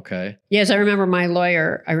 wow, okay. Yes, I remember my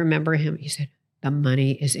lawyer. I remember him. He said, "The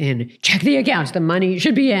money is in. Check the accounts. The money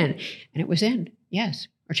should be in." And it was in. Yes.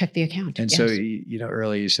 Or check the account. And so,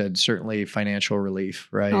 earlier you said certainly financial relief,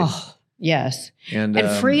 right? Oh, yes. And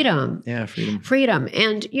freedom. Yeah, freedom. Freedom.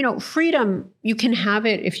 And, freedom, you can have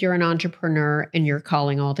it if you're an entrepreneur and you're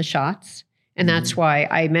calling all the shots. And that's why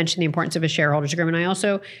I mentioned the importance of a shareholders agreement. I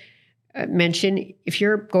also mention, if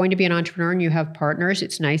you're going to be an entrepreneur and you have partners,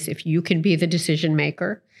 it's nice if you can be the decision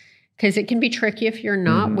maker, because it can be tricky if you're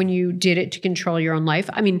not when you did it to control your own life.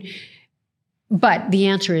 But the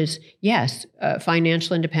answer is yes,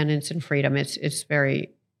 financial independence and freedom. It's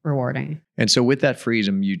very rewarding. And so with that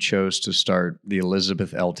freedom, you chose to start the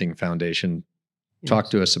Elizabeth Elting Foundation. Yes. Talk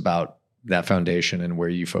to us about that foundation and where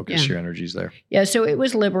you focus your energies there. Yeah, so it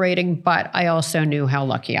was liberating, but I also knew how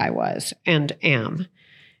lucky I was and am,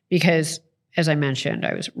 because as I mentioned,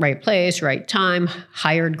 I was right place, right time,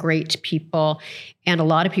 hired great people, and a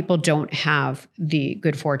lot of people don't have the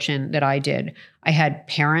good fortune that I did. I had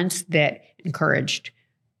parents that encouraged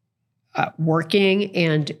working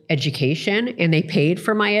and education, and they paid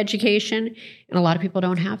for my education, and a lot of people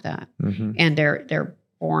don't have that. And they're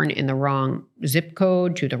born in the wrong zip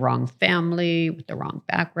code, to the wrong family, with the wrong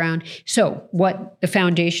background. So what the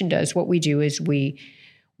foundation does, what we do is we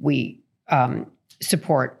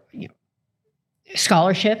support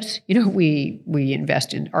scholarships. We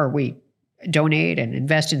invest in, or we donate and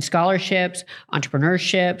invest in scholarships,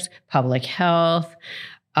 entrepreneurships, public health,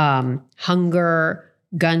 hunger,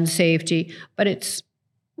 gun safety. But it's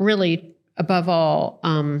really above all,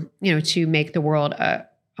 to make the world a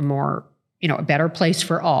more a better place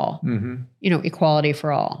for all, equality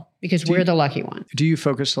for all, because we're the lucky one. Do you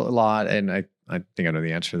focus a lot, and I think I know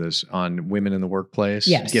the answer to this, on women in the workplace?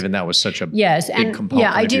 Yes. Given that was such a big component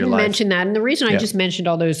yeah, I of your didn't life. mention that. And the reason I just mentioned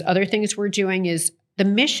all those other things we're doing is the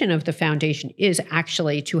mission of the foundation is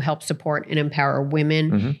actually to help support and empower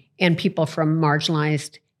women and people from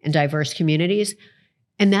marginalized and diverse communities.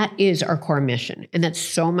 And that is our core mission. And that's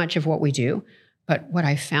so much of what we do. But what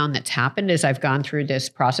I found that's happened as I've gone through this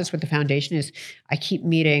process with the foundation is I keep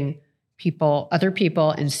meeting other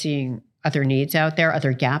people, and seeing other needs out there,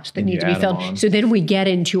 other gaps that need to be filled. So then we get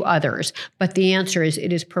into others. But the answer is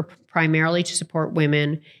it is primarily to support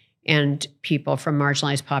women and people from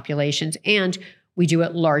marginalized populations. And we do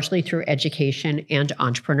it largely through education and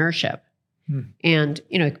entrepreneurship. And,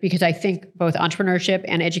 because I think both entrepreneurship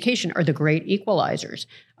and education are the great equalizers.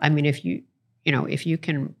 If you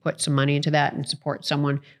can put some money into that and support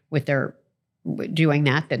someone with their doing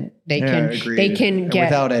that, then they can get.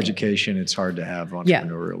 Without education, it's hard to have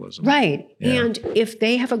entrepreneurialism. Right. Yeah. And if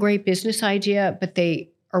they have a great business idea, but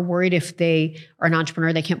they are worried if they are an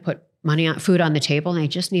entrepreneur, they can't put food on the table, and they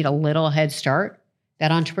just need a little head start,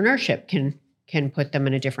 that entrepreneurship can put them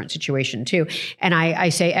in a different situation too. And I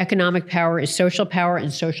say economic power is social power,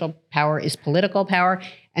 and social power is political power.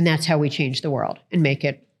 And that's how we change the world and make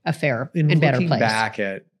it a fair and better place. Looking back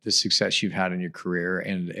at the success you've had in your career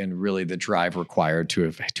and really the drive required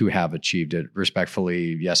to have achieved it,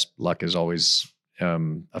 respectfully, yes, luck is always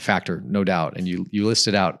a factor, no doubt. And you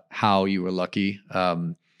listed out how you were lucky,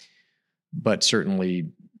 but certainly,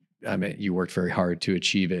 I mean, you worked very hard to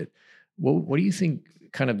achieve it. What do you think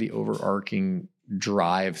kind of the overarching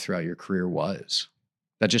drive throughout your career was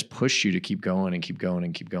that just pushed you to keep going and keep going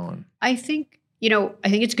and keep going? I think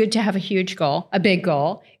it's good to have a huge goal, a big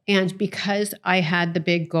goal. And because I had the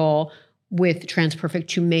big goal with TransPerfect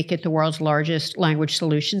to make it the world's largest language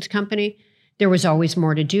solutions company, there was always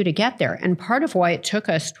more to do to get there. And part of why it took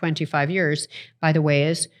us 25 years, by the way,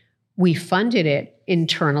 is we funded it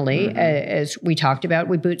internally, as we talked about.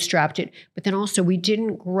 We bootstrapped it. But then also we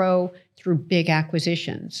didn't grow through big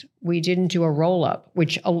acquisitions. We didn't do a roll-up,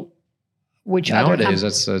 which nowadays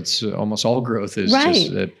that's almost all growth is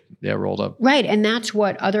just rolled up. Right. And that's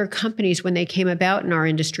what other companies, when they came about in our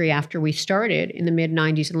industry after we started in the mid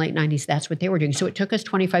 90s and late 90s, that's what they were doing. So it took us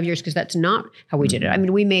 25 years because that's not how we did it. I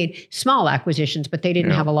mean, we made small acquisitions, but they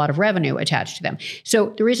didn't have a lot of revenue attached to them.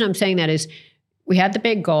 So the reason I'm saying that is we had the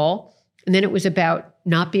big goal, and then it was about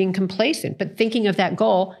not being complacent, but thinking of that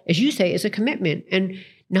goal, as you say, as a commitment and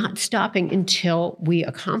not stopping until we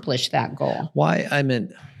accomplish that goal. Why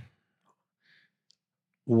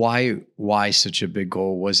such a big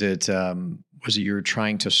goal? Was it you were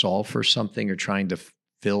trying to solve for something or trying to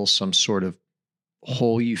fill some sort of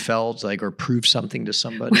hole you felt like, or prove something to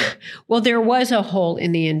somebody? Well, there was a hole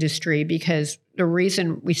in the industry because the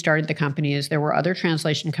reason we started the company is there were other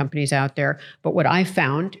translation companies out there. But what I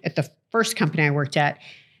found at the first company I worked at,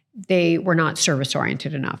 they were not service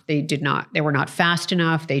oriented enough. They were not fast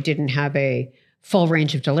enough. They didn't have a full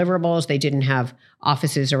range of deliverables. They didn't have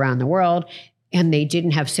offices around the world. And they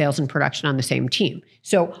didn't have sales and production on the same team.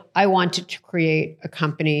 So I wanted to create a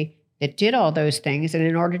company that did all those things. And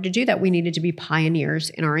in order to do that, we needed to be pioneers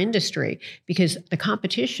in our industry because the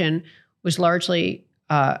competition was largely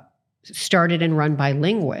started and run by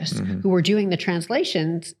linguists who were doing the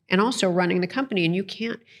translations and also running the company. And you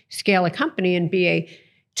can't scale a company and be a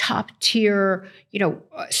top tier,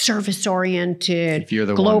 service oriented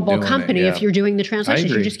global company if you're doing the translations.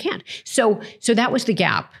 You just can't. So that was the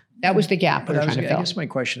gap. That was the gap we were trying to fill. I guess my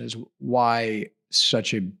question is, why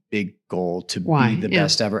such a big goal to be the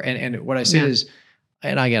best ever? And what I say is,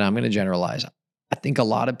 and again, I'm going to generalize. I think a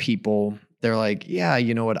lot of people, they're like, yeah,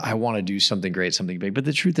 you know what? I want to do something great, something big. But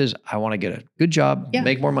the truth is, I want to get a good job,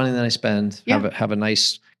 make more money than I spend, have a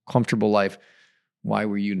nice, comfortable life. Why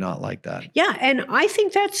were you not like that? Yeah. And I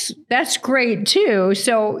think that's great too.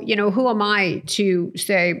 So, who am I to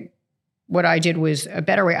say what I did was a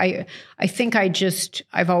better way? I think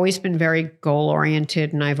I've always been very goal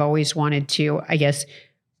oriented, and I've always wanted to, I guess,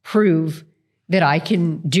 prove that I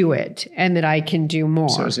can do it and that I can do more.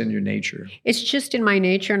 So it's in your nature. It's just in my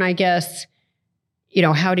nature. And I guess,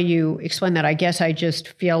 how do you explain that? I guess I just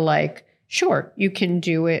feel like, sure, you can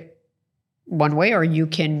do it one way, or you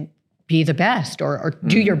can be the best or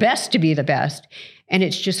do your best to be the best. And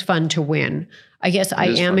it's just fun to win. I guess I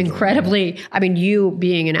am incredibly, you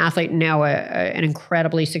being an athlete and now an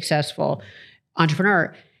incredibly successful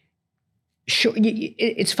entrepreneur, sure,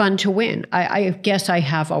 it's fun to win. I guess I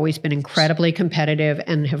have always been incredibly competitive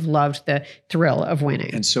and have loved the thrill of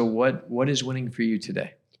winning. And so what is winning for you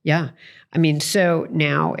today? Yeah. So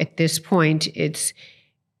now at this point, it's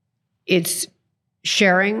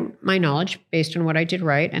sharing my knowledge based on what I did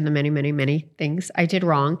right and the many, many, many things I did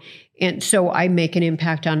wrong. And so I make an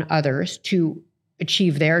impact on others to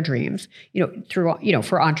achieve their dreams, through,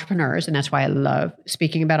 for entrepreneurs. And that's why I love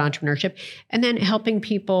speaking about entrepreneurship. And then helping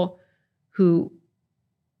people who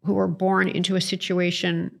were born into a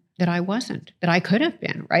situation that I wasn't, that I could have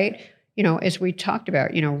been, right? As we talked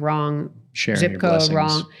about, wrong sharing zip code,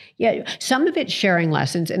 wrong. Yeah. Some of it's sharing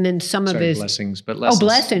lessons, and then some of it blessings, but lessons. Oh,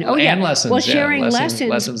 blessing. Oh, yeah. And lessons. Well, sharing lessons.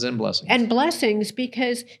 Lessons and blessings. And blessings,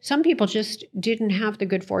 because some people just didn't have the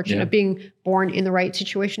good fortune of being born in the right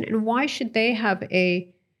situation. And why should they have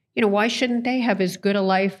why shouldn't they have as good a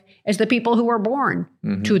life as the people who were born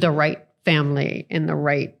to the right family in the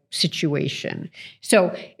right situation?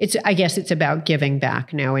 So I guess it's about giving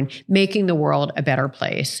back now and making the world a better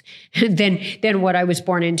place than what I was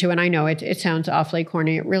born into. And I know it sounds awfully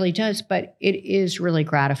corny. It really does, but it is really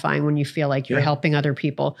gratifying when you feel like you're helping other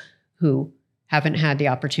people who haven't had the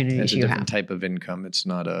opportunities you have. It's a different type of income. It's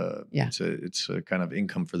not it's a kind of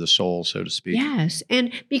income for the soul, so to speak. Yes.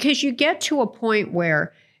 And because you get to a point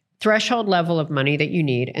where threshold level of money that you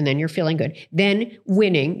need, and then you're feeling good. Then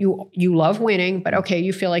winning, you love winning, but okay,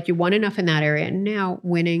 you feel like you won enough in that area, and now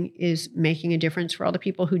winning is making a difference for all the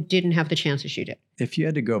people who didn't have the chances you did. If you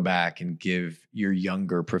had to go back and give your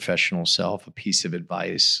younger professional self a piece of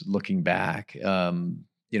advice, looking back,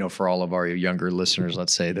 for all of our younger listeners,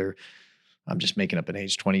 let's say I'm just making up an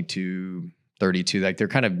age, 22, 32, like they're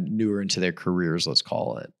kind of newer into their careers, let's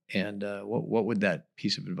call it. And what would that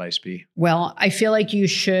piece of advice be? Well, I feel like you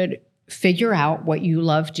should figure out what you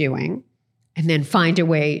love doing and then find a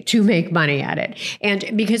way to make money at it.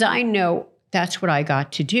 And because I know that's what I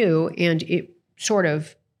got to do, and it sort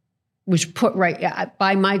of was put right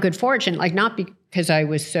by my good fortune, like not because I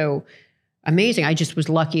was so amazing. I just was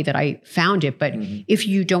lucky that I found it. But if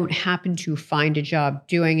you don't happen to find a job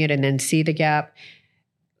doing it and then see the gap,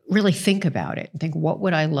 really think about it and think, what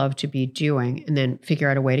would I love to be doing? And then figure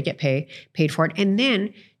out a way to get paid for it. And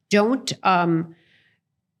then don't,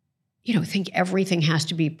 think everything has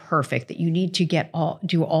to be perfect, that you need to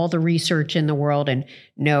do all the research in the world and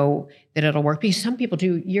know that it'll work. Because some people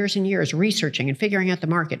do years and years researching and figuring out the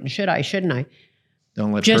market. And should I, shouldn't I?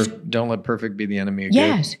 Don't let perfect be the enemy of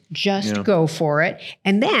yes, good. Just go for it.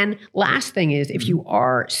 And then last thing is, if you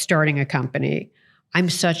are starting a company, I'm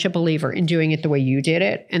such a believer in doing it the way you did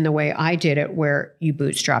it and the way I did it, where you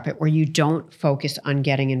bootstrap it, where you don't focus on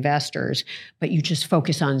getting investors, but you just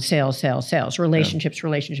focus on sales, relationships,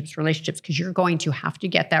 because you're going to have to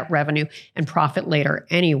get that revenue and profit later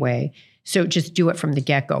anyway. So just do it from the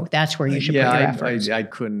get-go. That's where you should put your efforts. I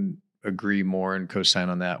couldn't agree more and co-sign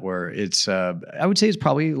on that, where it's, I would say it's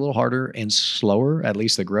probably a little harder and slower, at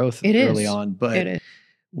least the growth early on. But it is.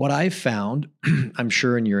 What I've found, I'm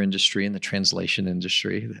sure in your industry, in the translation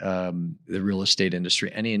industry, the real estate industry,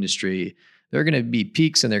 any industry, there are going to be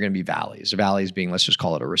peaks and there are going to be valleys. Valleys being, let's just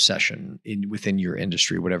call it a recession within your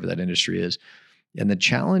industry, whatever that industry is. And the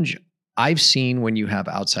challenge I've seen when you have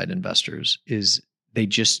outside investors is they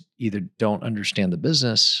just either don't understand the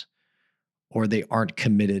business or they aren't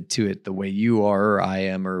committed to it the way you are or I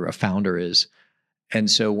am or a founder is. And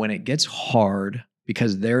so when it gets hard,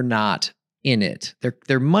 because they're not in it,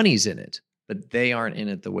 their money's in it, but they aren't in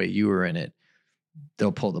it the way you are in it,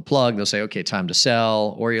 they'll pull the plug. They'll say, okay, time to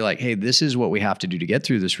sell. Or you're like, hey, this is what we have to do to get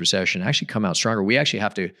through this recession, actually come out stronger. We actually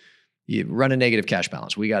have to run a negative cash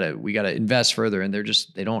balance. We gotta invest further. And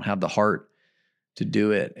they don't have the heart to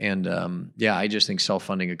do it. And I just think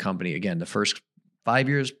self-funding a company, again, the first 5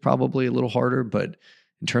 years, probably a little harder, but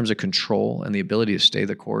in terms of control and the ability to stay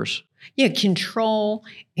the course. Yeah, control,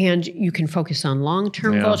 and you can focus on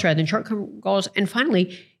long-term goals rather than short-term goals. And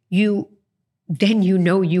finally, you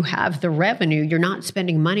have the revenue. You're not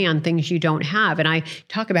spending money on things you don't have. And I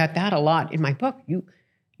talk about that a lot in my book.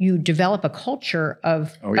 You develop a culture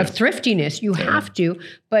of thriftiness. You have to,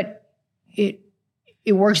 but it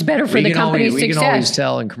works better for the company's success. We can always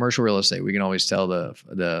tell in commercial real estate, we can always tell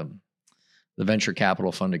the venture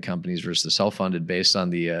capital funded companies versus the self-funded based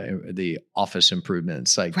on the office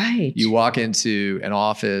improvements. Like you walk into an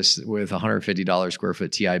office with $150 square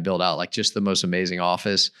foot TI built out, like just the most amazing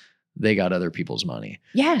office, they got other people's money.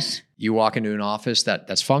 Yes. You walk into an office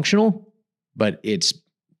that's functional, but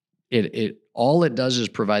all it does is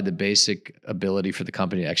provide the basic ability for the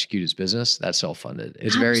company to execute its business. That's self-funded.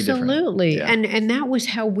 It's very different. Absolutely. Yeah. And that was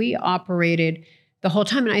how we operated the whole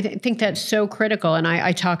time. And I think that's so critical. And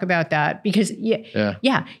I talk about that because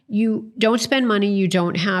you don't spend money you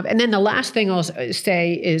don't have. And then the last thing I'll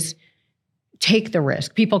say is take the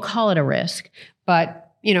risk. People call it a risk,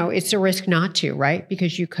 but it's a risk not to, right?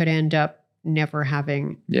 Because you could end up never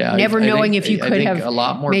knowing if you could have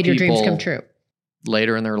made your dreams come true.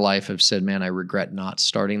 Later in their life have said, man, I regret not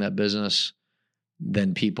starting that business,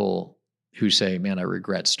 than people who say, man, I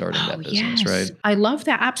regret starting that business, right? I love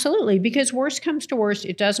that. Absolutely. Because worst comes to worst,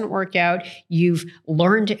 it doesn't work out. You've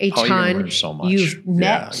learned a ton. You've so much. You've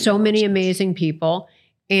met so many amazing people,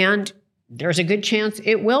 and there's a good chance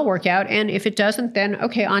it will work out. And if it doesn't, then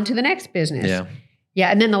okay, on to the next business. Yeah. Yeah.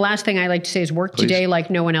 And then the last thing I like to say is work today like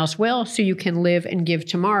no one else will, so you can live and give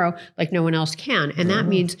tomorrow like no one else can. And that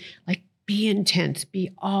means like be intense, be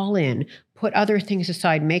all in, put other things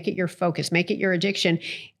aside, make it your focus, make it your addiction.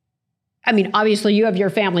 I mean, obviously you have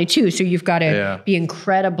your family too, so you've got to be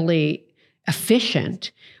incredibly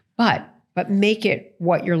efficient, but make it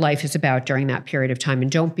what your life is about during that period of time, and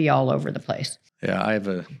don't be all over the place. Yeah, I have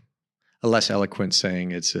a less eloquent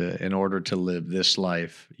saying. It's in order to live this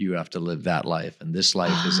life, you have to live that life, and this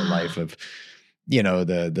life is a life of,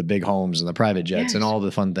 the big homes and the private jets and all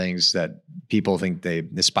the fun things that people think they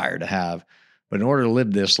aspire to have. But in order to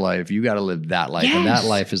live this life, you got to live that life. And that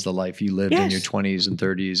life is the life you lived in your 20s and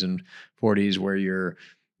 30s and 40s, where you're,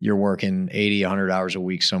 you're working 80, 100 hours a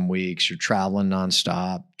week some weeks. You're traveling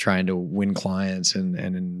nonstop, trying to win clients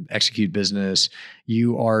and execute business.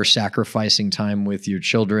 You are sacrificing time with your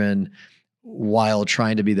children while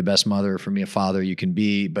trying to be the best mother, for me, a father you can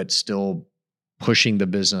be, but still pushing the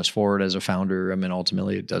business forward as a founder. I mean,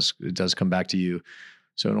 ultimately, it does come back to you.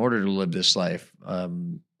 So in order to live this life,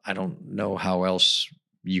 I don't know how else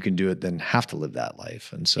you can do it than have to live that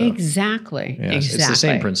life. And so exactly. It's the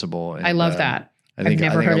same principle. And, I love that. I've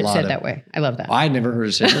never heard it said that way. I love that. I never heard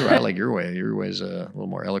it said that way. I like your way. Your way is a little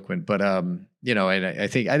more eloquent. But and I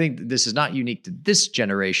think this is not unique to this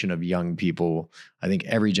generation of young people. I think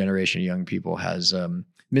every generation of young people has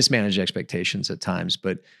mismanaged expectations at times.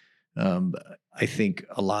 But I think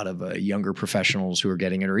a lot of younger professionals who are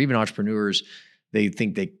getting it, or even entrepreneurs, they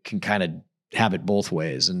think they can kind of have it both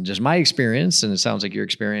ways. And just my experience, and it sounds like your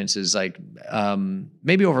experience, is like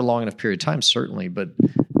maybe over a long enough period of time, certainly, but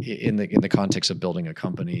in the context of building a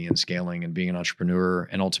company and scaling and being an entrepreneur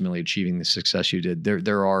and ultimately achieving the success you did,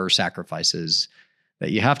 there are sacrifices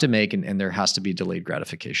that you have to make, and there has to be delayed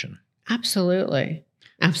gratification. Absolutely.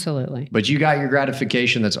 Absolutely. But you got your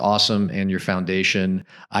gratification. That's awesome. And your foundation.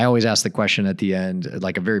 I always ask the question at the end,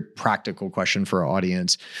 like a very practical question for our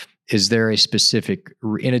audience. Is there a specific,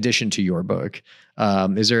 in addition to your book,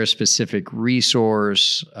 is there a specific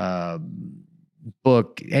resource,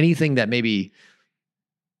 book, anything that maybe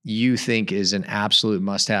you think is an absolute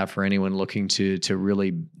must-have for anyone looking to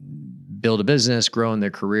really build a business, grow in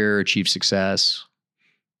their career, achieve success?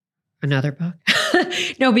 Another book?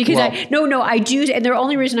 No, because I do. And the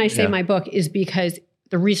only reason I say my book is because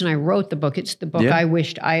the reason I wrote the book, it's the book I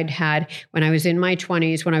wished I'd had when I was in my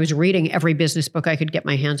 20s, when I was reading every business book I could get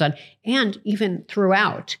my hands on. And even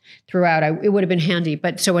throughout, it would have been handy.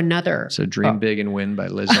 But so Dream Big and Win by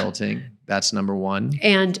Liz Elting. That's number one.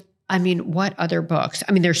 And I mean, what other books?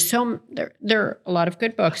 I mean, there are a lot of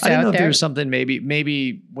good books out there. I don't know if there's something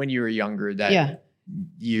maybe when you were younger that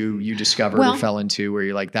you discovered or fell into where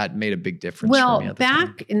you're like, that made a big difference for me at the time.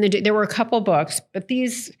 Back in the day, there were a couple books, but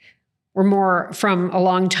these were more from a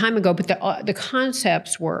long time ago. But the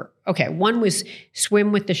concepts were, okay, one was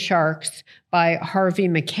Swim with the Sharks by Harvey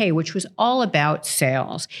Mackay, which was all about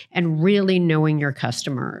sales and really knowing your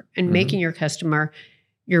customer and making your customer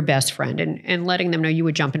your best friend and letting them know you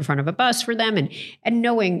would jump in front of a bus for them and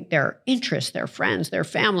knowing their interests, their friends, their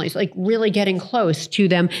families, like really getting close to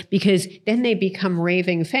them, because then they become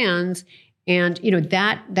raving fans. And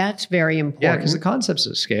that's very important. Yeah, because the concepts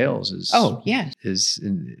of scales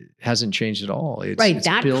hasn't changed at all. It's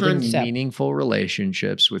building meaningful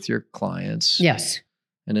relationships with your clients. Yes.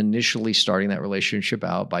 And initially starting that relationship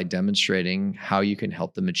out by demonstrating how you can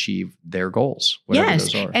help them achieve their goals, whatever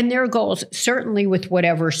those are. And their goals, certainly with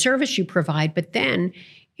whatever service you provide. But then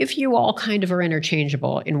if you all kind of are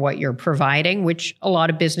interchangeable in what you're providing, which a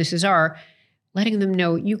lot of businesses are, letting them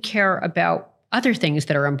know you care about other things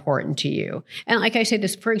that are important to you. And like I say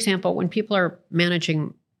this, for example, when people are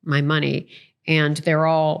managing my money and they're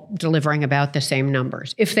all delivering about the same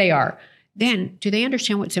numbers, if they are, then do they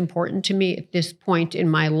understand what's important to me at this point in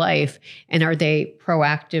my life? And are they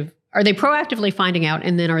proactive? Are they proactively finding out?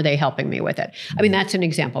 And then are they helping me with it? I mean, that's an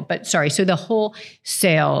example, but sorry. So the whole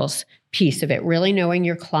sales piece of it, really knowing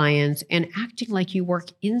your clients and acting like you work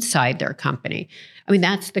inside their company. I mean,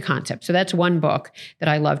 that's the concept. So that's one book that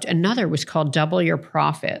I loved. Another was called Double Your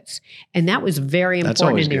Profits. And that was very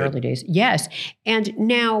important in the early days. Yes. And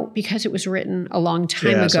now, because it was written a long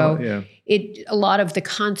time ago, a lot of the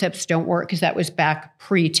concepts don't work because that was back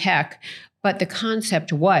pre-tech. But the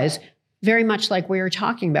concept was very much like we were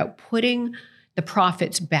talking about, putting the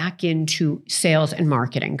profits back into sales and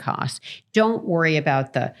marketing costs. Don't worry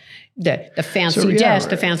about the fancy desk,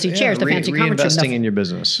 the fancy chairs, the fancy conference room. Reinvesting in your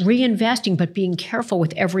business. Reinvesting, but being careful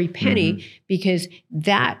with every penny, because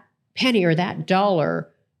that penny or that dollar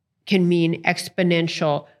can mean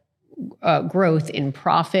exponential growth in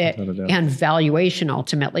profit and valuation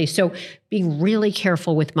ultimately. So being really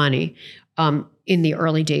careful with money in the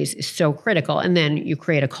early days is so critical. And then you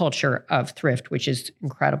create a culture of thrift, which is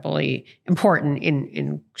incredibly important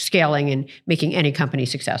in scaling and making any company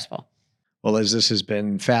successful. Well, Liz, this has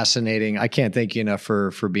been fascinating. I can't thank you enough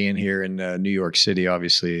for being here in New York City.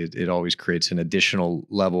 Obviously, it always creates an additional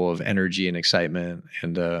level of energy and excitement.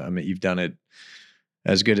 And I mean, you've done it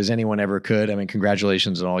as good as anyone ever could. I mean,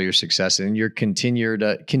 congratulations on all your success and your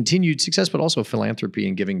continued success, but also philanthropy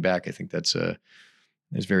and giving back. I think that's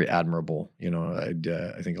very admirable. I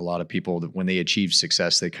think a lot of people that when they achieve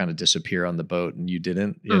success, they kind of disappear on the boat, and you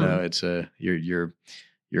didn't. It's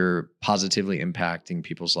you're positively impacting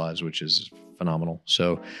people's lives, which is phenomenal.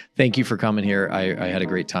 So thank you for coming here. I had a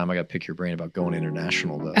great time. I got to pick your brain about going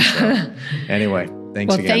international though. So anyway.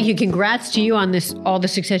 Thanks again. Thank you. Congrats to you on all the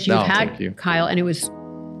success you've had, thank you. Kyle. And it was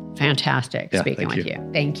fantastic speaking with you.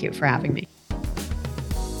 Thank you for having me.